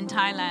pastors in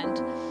Thailand.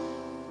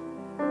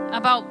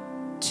 About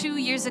 2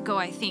 years ago,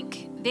 I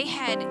think, they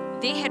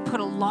had put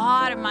a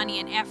lot of money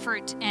and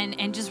effort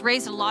and just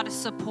raised a lot of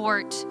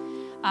support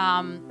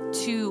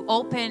to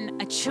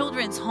open a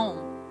children's home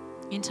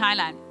in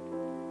Thailand.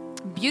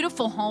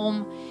 Beautiful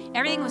home.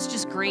 Everything was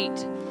just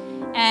great.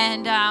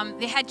 And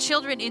they had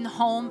children in the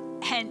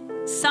home,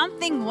 and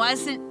something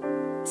wasn't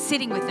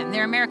sitting with them.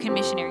 They're American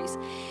missionaries.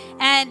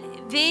 And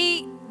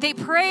they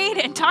prayed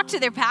and talked to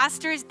their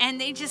pastors, and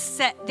they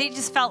just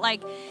felt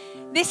like,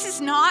 this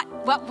is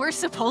not what we're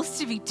supposed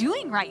to be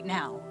doing right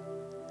now.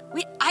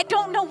 I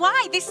don't know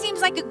why. This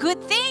seems like a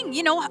good thing,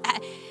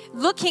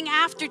 looking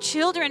after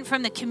children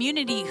from the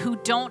community who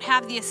don't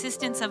have the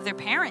assistance of their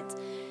parents.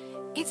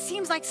 It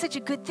seems like such a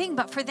good thing,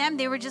 but for them,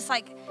 they were just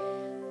like,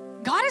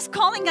 God is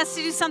calling us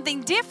to do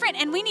something different,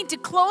 and we need to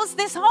close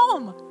this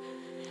home.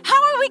 How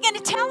are we going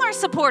to tell our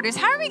supporters?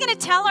 How are we going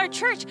to tell our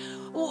church?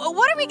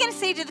 What are we going to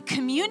say to the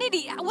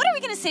community? What are we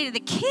going to say to the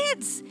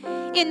kids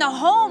in the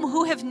home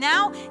who have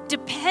now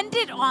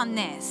depended on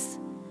this?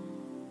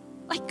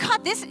 Like,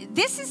 God, this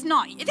is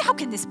not, how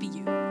can this be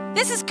you?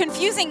 This is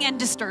confusing and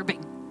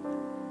disturbing.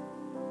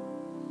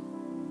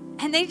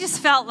 And they just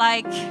felt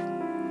like,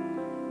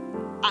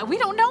 we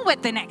don't know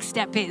what the next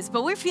step is,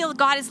 but we feel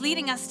God is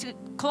leading us to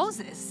close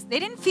this. They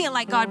didn't feel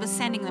like God was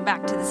sending them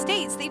back to the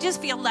States. They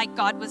just feel like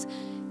God was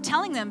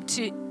telling them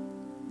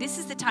this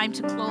is the time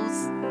to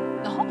close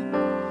the home.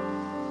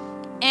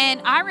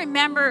 And I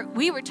remember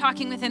we were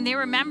talking with them. They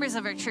were members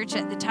of our church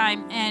at the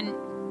time, and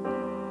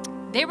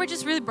they were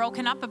just really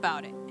broken up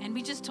about it. And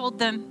we just told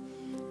them,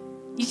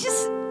 you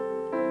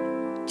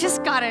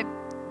just gotta,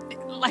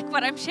 like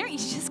what I'm sharing, you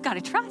just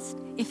gotta trust.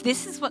 If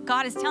this is what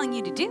God is telling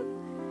you to do,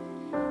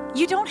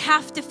 you don't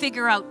have to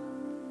figure out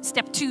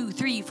step 2,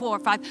 3, 4,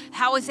 5.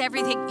 How is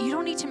everything? You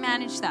don't need to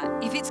manage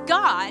that. If it's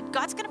God,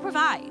 God's going to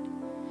provide.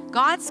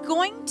 God's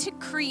going to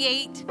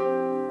create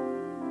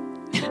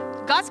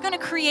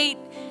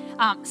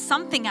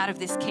something out of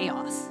this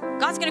chaos.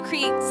 God's going to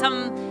create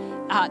some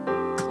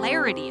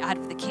clarity out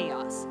of the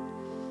chaos.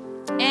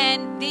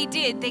 And they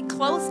did. They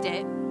closed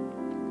it.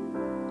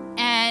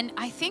 And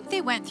I think they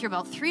went through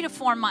about 3 to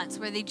 4 months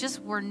where they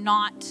just were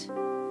not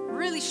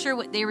really sure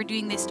what they were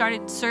doing. They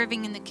started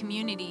serving in the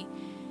community,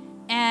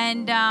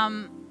 and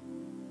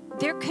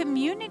their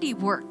community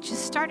work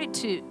just started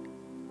to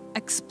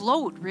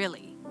explode,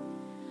 really.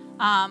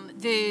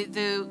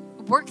 The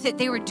work that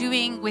they were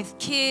doing with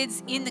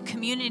kids in the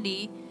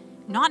community,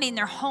 not in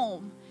their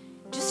home,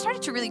 just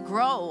started to really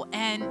grow,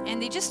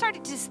 and they just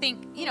started to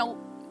think,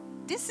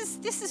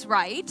 this is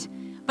right,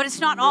 but it's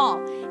not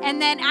all.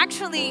 And then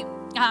actually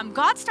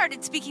God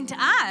started speaking to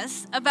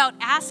us about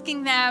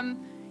asking them,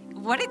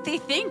 what did they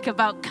think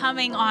about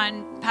coming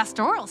on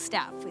pastoral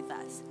staff with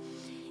us?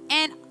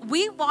 And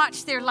we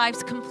watched their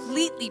lives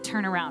completely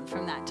turn around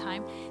from that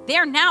time. They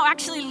are now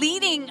actually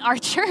leading our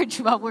church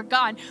while we're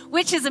gone,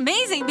 which is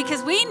amazing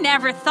because we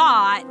never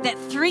thought that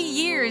 3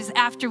 years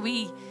after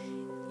we,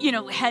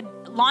 had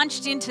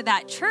launched into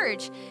that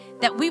church,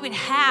 that we would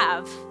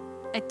have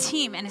a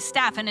team and a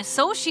staff and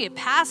associate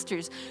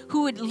pastors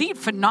who would lead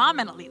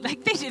phenomenally.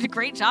 Like, they did a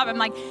great job. I'm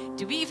like,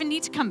 do we even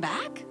need to come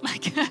back?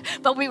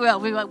 But we will.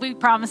 We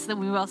promise that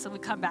we will, so we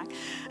come back.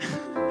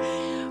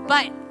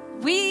 But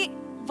we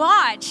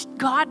watched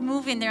God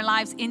move in their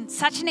lives in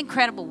such an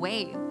incredible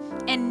way.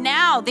 And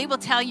now they will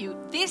tell you,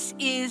 this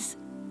is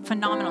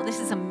phenomenal. This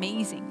is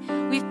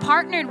amazing. We've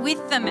partnered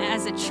with them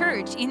as a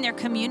church in their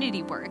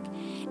community work,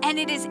 and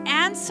it has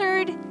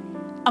answered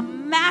a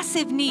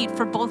massive need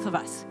for both of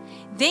us.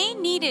 They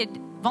needed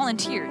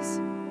volunteers.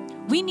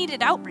 We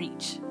needed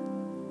outreach.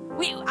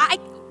 I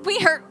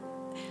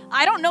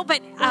don't know,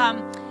 but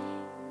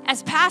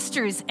as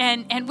pastors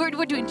and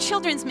we're doing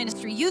children's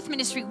ministry, youth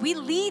ministry, we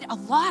lead a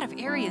lot of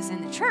areas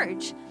in the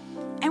church,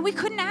 and we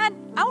couldn't add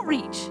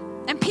outreach.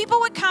 And people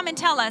would come and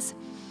tell us,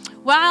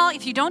 well,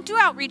 if you don't do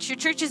outreach, your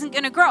church isn't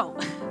going to grow.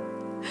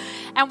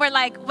 And we're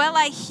like, well,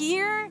 I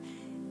hear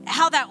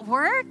how that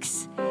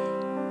works,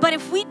 but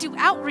if we do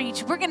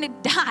outreach, we're going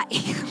to die.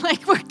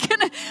 Like, we're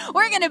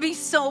going to be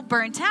so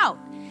burnt out.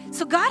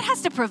 So God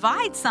has to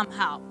provide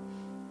somehow.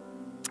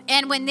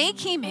 And when they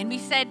came in, we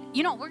said,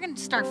 we're going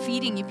to start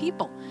feeding you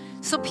people.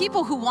 So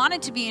people who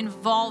wanted to be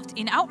involved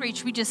in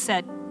outreach, we just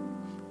said,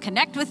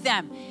 connect with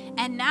them.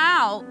 And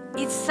now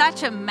it's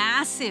such a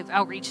massive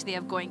outreach they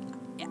have going.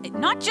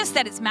 Not just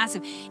that it's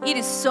massive, it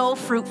is so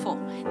fruitful.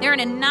 They're in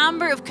a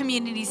number of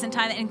communities in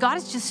Thailand, and God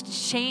has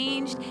just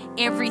changed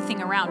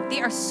everything around.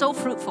 They are so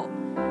fruitful.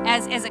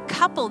 As a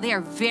couple, they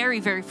are very,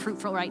 very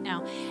fruitful right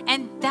now.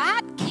 And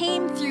that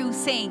came through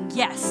saying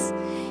yes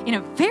in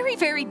a very,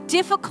 very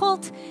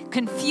difficult,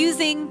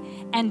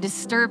 confusing, and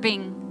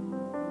disturbing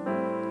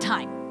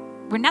time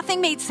where nothing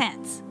made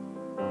sense.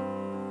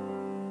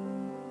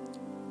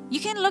 You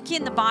can look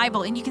in the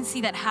Bible and you can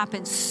see that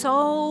happen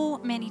so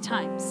many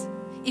times.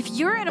 If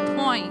you're at a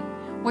point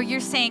where you're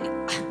saying,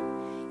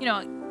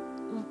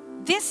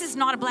 this is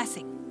not a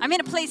blessing. I'm in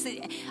a place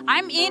that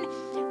I'm in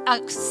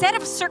a set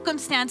of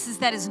circumstances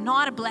that is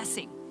not a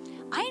blessing.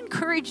 I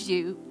encourage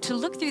you to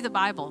look through the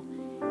Bible,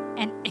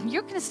 and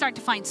you're going to start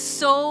to find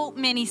so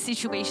many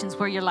situations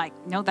where you're like,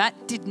 no,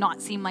 that did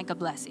not seem like a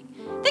blessing.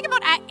 Think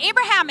about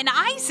Abraham and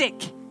Isaac.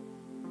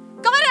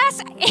 God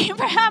asked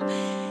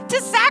Abraham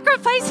to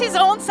sacrifice his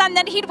own son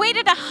that he'd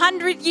waited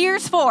 100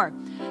 years for.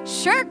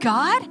 Sure,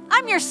 God,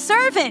 I'm your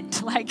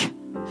servant.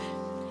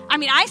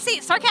 I say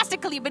it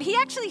sarcastically, but he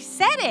actually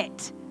said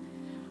it.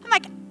 I'm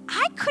like,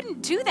 I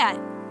couldn't do that.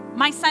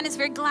 My son is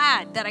very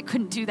glad that I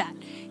couldn't do that.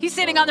 He's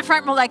sitting on the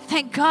front row like,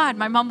 thank God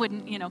my mom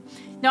wouldn't, No,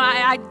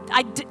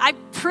 I'm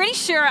pretty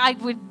sure I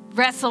would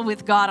wrestle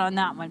with God on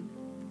that one.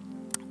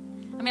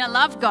 I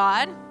love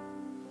God,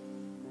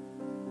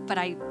 but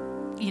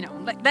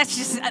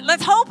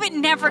let's hope it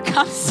never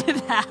comes to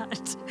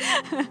that.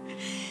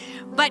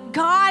 But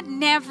God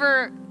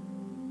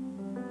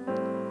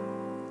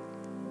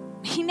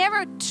He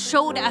never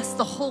showed us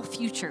the whole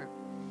future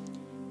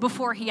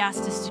before he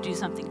asked us to do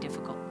something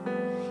difficult.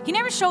 He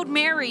never showed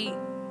Mary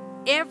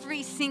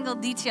every single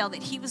detail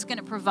that he was going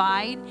to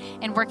provide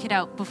and work it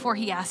out before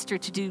he asked her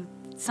to do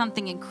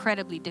something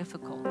incredibly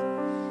difficult.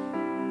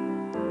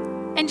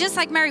 And just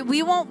like Mary,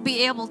 we won't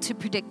be able to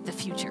predict the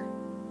future.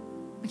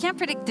 We can't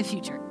predict the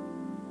future.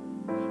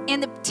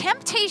 And the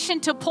temptation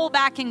to pull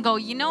back and go,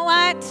 you know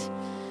what?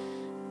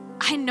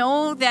 I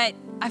know that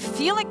I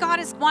feel like God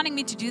is wanting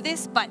me to do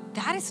this, but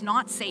that is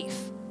not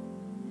safe.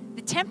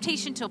 The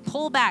temptation to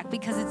pull back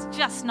because it's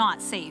just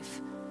not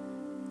safe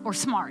or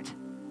smart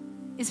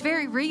is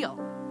very real.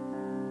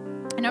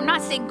 And I'm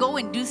not saying go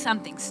and do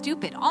something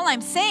stupid. All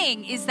I'm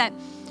saying is that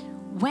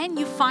when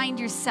you find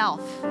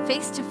yourself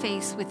face to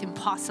face with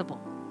impossible,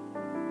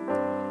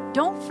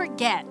 don't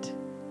forget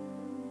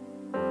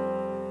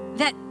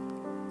that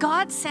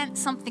God sent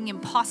something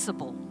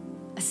impossible,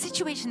 a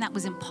situation that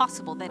was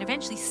impossible that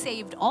eventually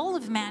saved all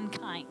of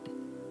mankind.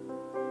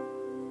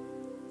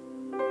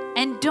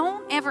 And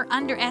don't ever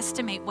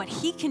underestimate what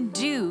he can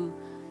do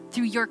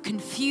through your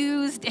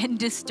confused and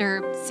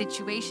disturbed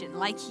situation,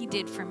 like he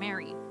did for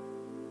Mary.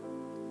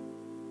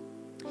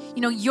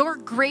 Your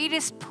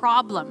greatest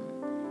problem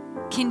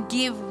can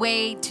give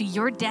way to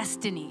your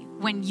destiny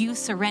when you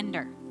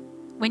surrender,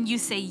 when you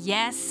say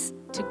yes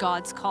to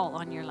God's call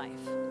on your life.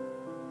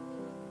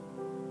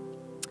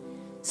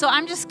 So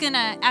I'm just going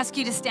to ask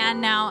you to stand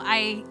now.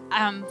 I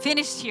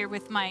finished here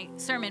with my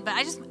sermon, but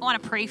I just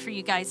want to pray for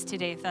you guys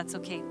today, if that's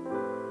okay.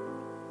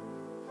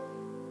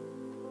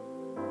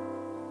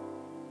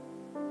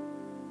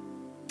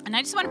 And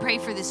I just want to pray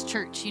for this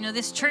church.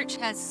 This church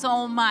has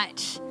so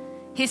much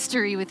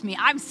history with me.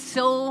 I'm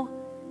so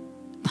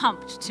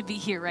pumped to be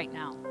here right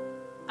now.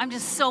 I'm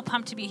just so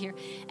pumped to be here.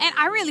 And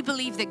I really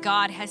believe that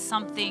God has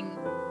something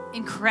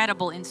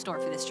incredible in store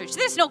for this church.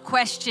 There's no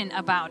question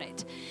about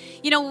it.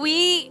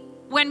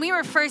 When we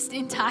were first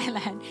in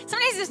Thailand,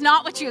 sometimes it's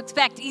not what you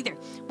expect either.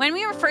 When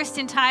we were first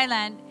in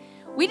Thailand,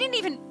 we didn't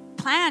even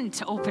plan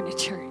to open a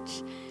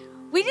church.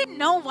 We didn't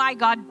know why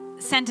God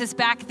sent us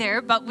back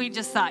there, but we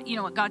just thought,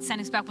 God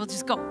sent us back, we'll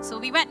just go. So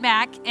we went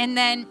back, and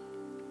then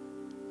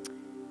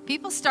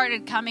people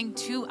started coming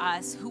to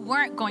us who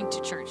weren't going to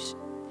church.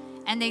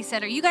 And they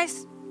said, are you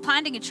guys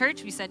planting a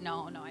church? We said,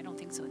 no, I don't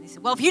think so. And they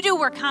said, well, if you do,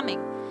 we're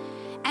coming.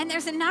 And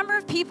there's a number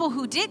of people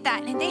who did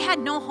that, and they had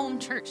no home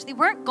church. They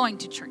weren't going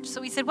to church.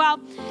 So we said, well,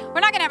 we're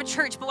not going to have a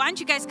church, but why don't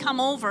you guys come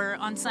over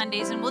on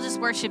Sundays, and we'll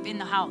just worship in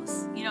the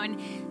house,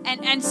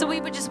 And so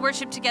we would just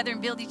worship together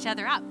and build each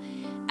other up.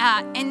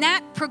 And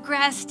that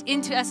progressed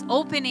into us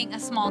opening a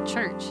small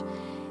church.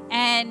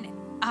 And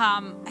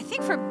I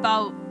think for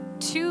about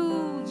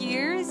 2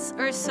 years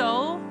or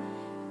so,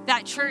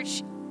 that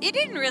church, it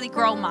didn't really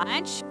grow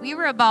much. We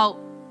were about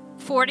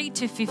 40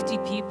 to 50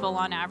 people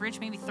on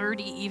average, maybe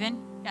 30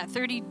 even. Yeah,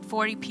 30,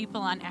 40 people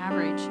on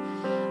average.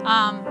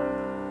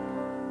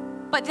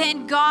 But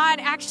then God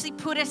actually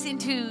put us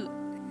into,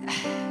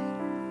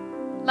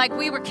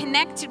 we were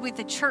connected with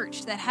a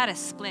church that had a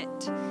split.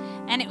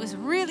 And it was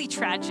really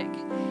tragic.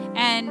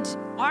 And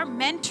our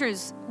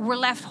mentors were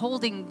left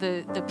holding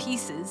the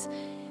pieces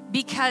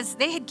because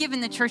they had given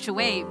the church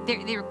away.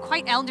 They were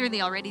quite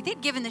elderly already.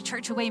 They'd given the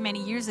church away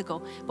many years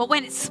ago. But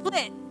when it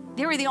split,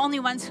 they were the only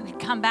ones who could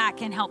come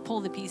back and help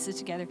pull the pieces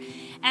together.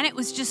 And it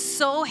was just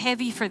so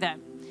heavy for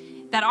them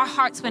that our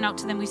hearts went out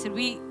to them. We said,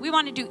 we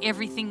want to do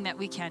everything that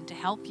we can to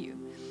help you.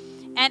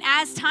 And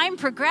as time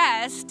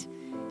progressed,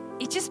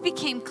 it just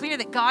became clear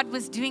that God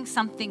was doing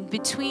something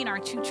between our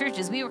two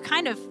churches. We were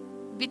kind of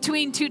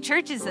between two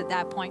churches at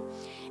that point.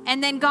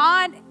 And then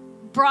God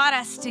brought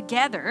us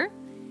together.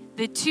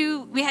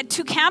 We had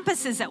two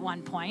campuses at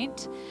one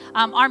point.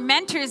 Our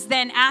mentors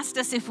then asked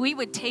us if we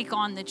would take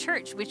on the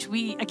church, which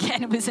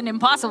it was an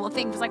impossible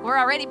thing. It was like, we're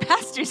already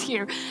pastors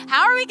here.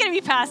 How are we going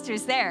to be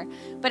pastors there?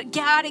 But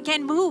God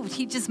again moved.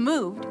 He just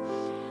moved.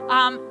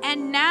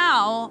 And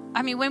now,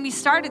 when we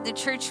started, the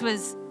church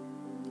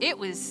it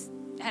was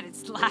at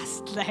its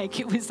last leg.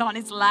 It was on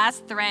its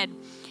last thread.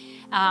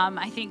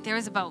 I think there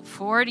was about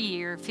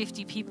 40 or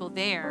 50 people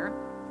there.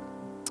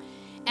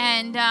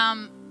 And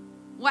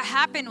what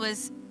happened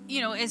was,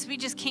 as we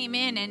just came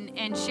in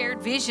and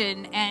shared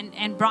vision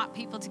and brought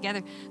people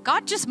together,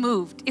 God just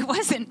moved. It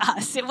wasn't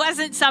us. It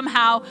wasn't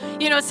somehow,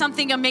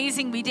 something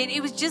amazing we did.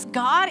 It was just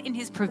God in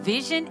his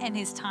provision and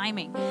his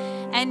timing.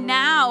 And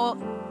now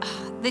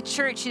the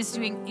church is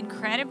doing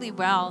incredibly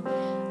well.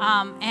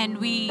 And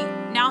we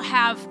now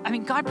have,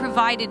 God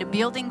provided a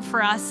building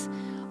for us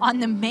on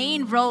the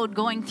main road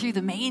going through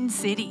the main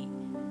city.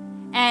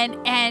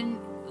 And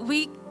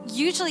we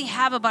usually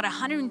have about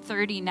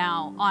 130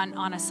 now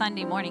on a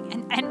Sunday morning.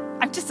 And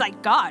I'm just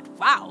like, God,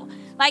 wow.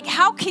 Like,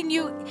 how can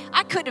you,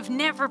 I could have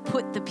never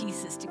put the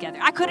pieces together.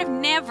 I could have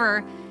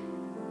never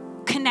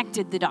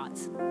connected the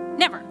dots.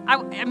 Never.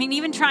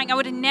 Even trying, I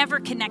would have never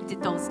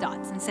connected those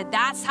dots and said,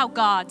 that's how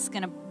God's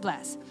going to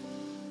bless.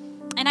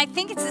 And I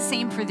think it's the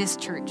same for this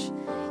church.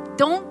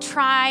 Don't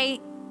try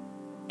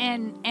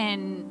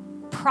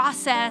and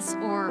process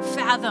or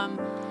fathom,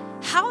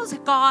 how's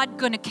God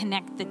going to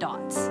connect the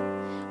dots?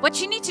 What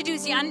you need to do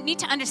is you need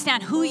to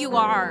understand who you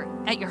are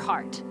at your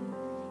heart.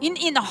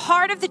 In the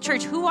heart of the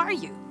church, who are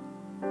you?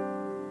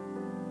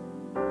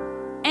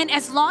 And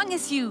as long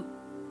as you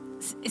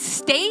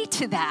stay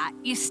to that,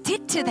 you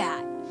stick to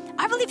that,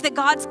 I believe that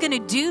God's going to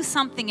do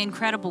something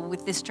incredible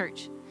with this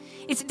church.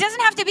 It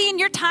doesn't have to be in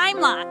your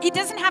timeline. It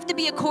doesn't have to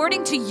be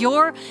according to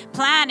your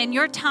plan and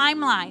your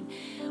timeline.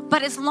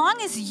 But as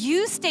long as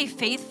you stay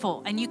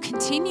faithful and you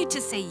continue to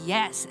say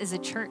yes as a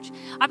church,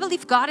 I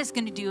believe God is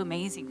going to do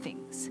amazing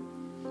things.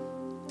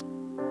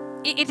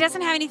 It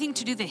doesn't have anything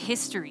to do with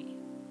history.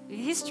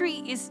 History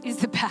is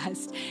the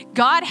past.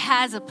 God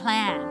has a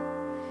plan.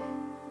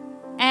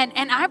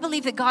 And I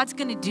believe that God's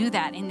going to do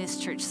that in this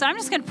church. So I'm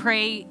just going to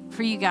pray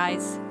for you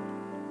guys.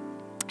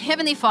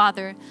 Heavenly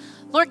Father,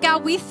 Lord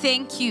God, we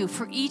thank you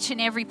for each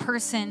and every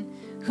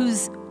person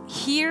who's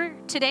here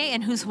today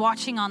and who's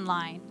watching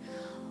online.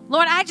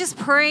 Lord, I just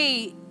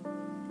pray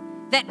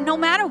that no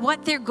matter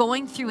what they're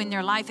going through in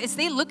their life, as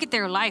they look at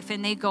their life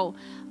and they go,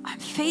 I'm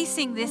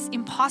facing this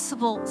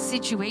impossible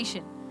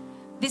situation,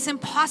 this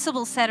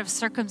impossible set of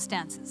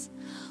circumstances.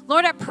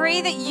 Lord, I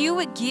pray that you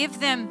would give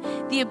them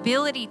the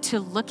ability to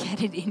look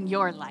at it in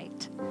your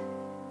light.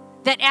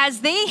 That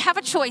as they have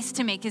a choice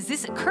to make, is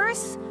this a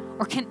curse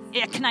or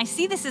can I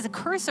see this as a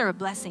curse or a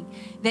blessing?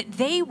 That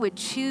they would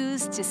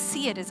choose to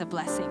see it as a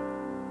blessing.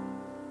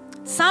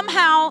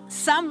 Somehow,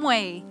 some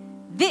way,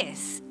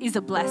 this is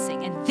a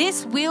blessing and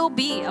this will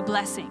be a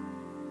blessing.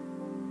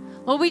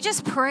 Lord, we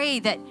just pray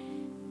that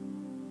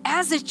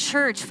as a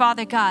church,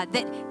 Father God,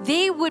 that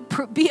they would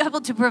be able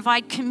to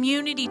provide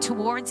community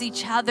towards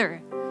each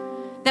other.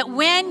 That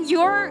when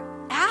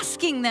you're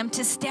asking them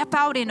to step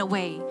out in a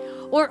way,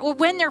 or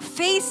when they're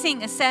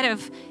facing a set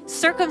of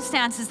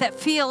circumstances that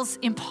feels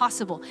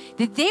impossible,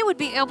 that they would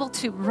be able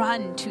to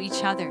run to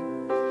each other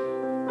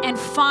and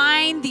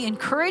find the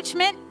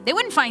encouragement. They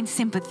wouldn't find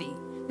sympathy.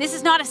 This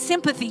is not a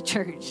sympathy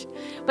church,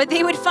 but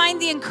they would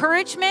find the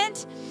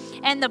encouragement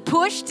and the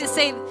push to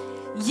say,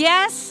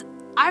 yes,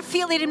 I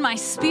feel it in my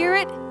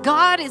spirit.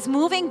 God is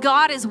moving,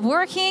 God is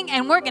working,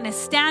 and we're going to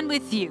stand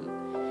with you.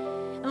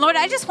 And Lord,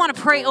 I just want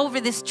to pray over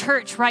this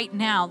church right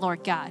now,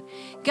 Lord God.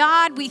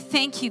 God, we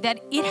thank you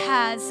that it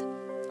has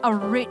a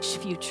rich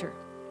future.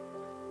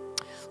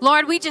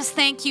 Lord, we just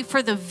thank you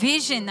for the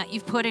vision that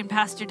you've put in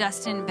Pastor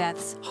Dustin and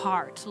Beth's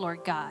heart,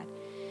 Lord God.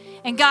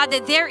 And God,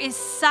 that there is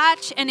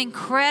such an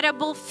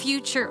incredible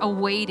future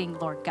awaiting,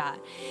 Lord God.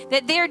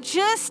 That they're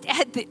just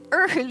at the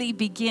early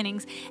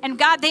beginnings. And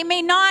God, they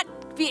may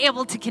not be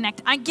able to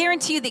connect. I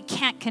guarantee you they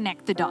can't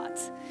connect the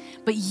dots.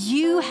 But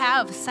you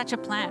have such a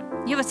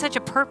plan. You have such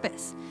a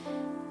purpose.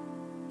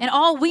 And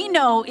all we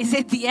know is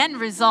at the end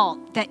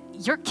result that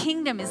your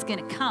kingdom is going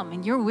to come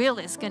and your will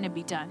is going to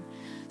be done.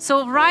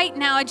 So right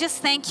now, I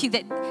just thank you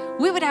that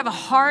we would have a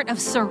heart of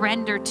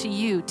surrender to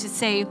you to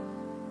say,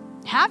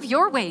 have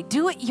your way,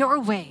 do it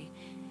your way.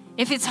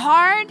 If it's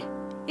hard,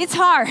 it's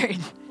hard.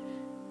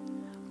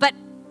 But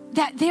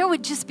that there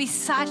would just be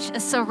such a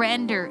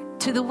surrender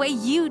to the way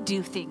you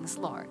do things,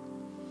 Lord.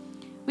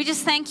 We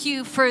just thank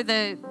you for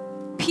the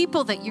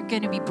people that you're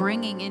going to be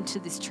bringing into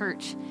this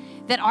church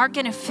that are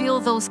going to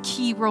fill those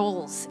key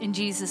roles in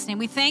Jesus' name.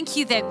 We thank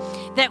you that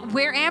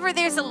wherever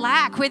there's a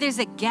lack, where there's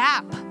a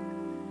gap,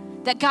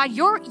 that God,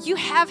 you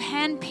have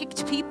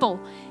handpicked people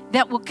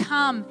that will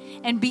come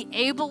and be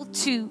able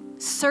to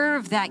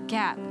serve that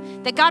gap.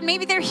 That God,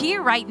 maybe they're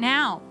here right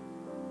now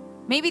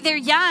Maybe they're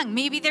young.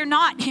 Maybe they're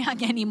not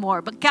young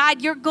anymore. But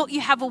God,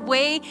 you have a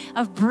way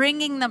of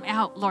bringing them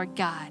out, Lord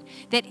God,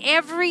 that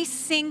every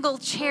single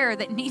chair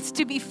that needs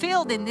to be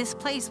filled in this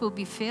place will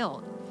be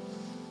filled.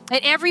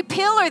 That every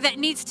pillar that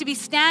needs to be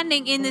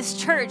standing in this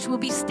church will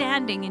be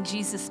standing in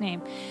Jesus'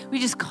 name. We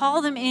just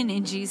call them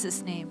in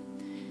Jesus' name.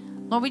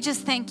 Lord, we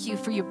just thank you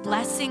for your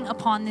blessing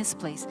upon this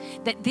place,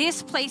 that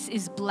this place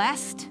is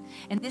blessed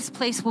and this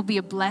place will be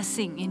a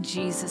blessing in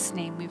Jesus'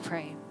 name we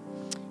pray.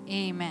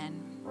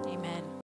 Amen. Amen.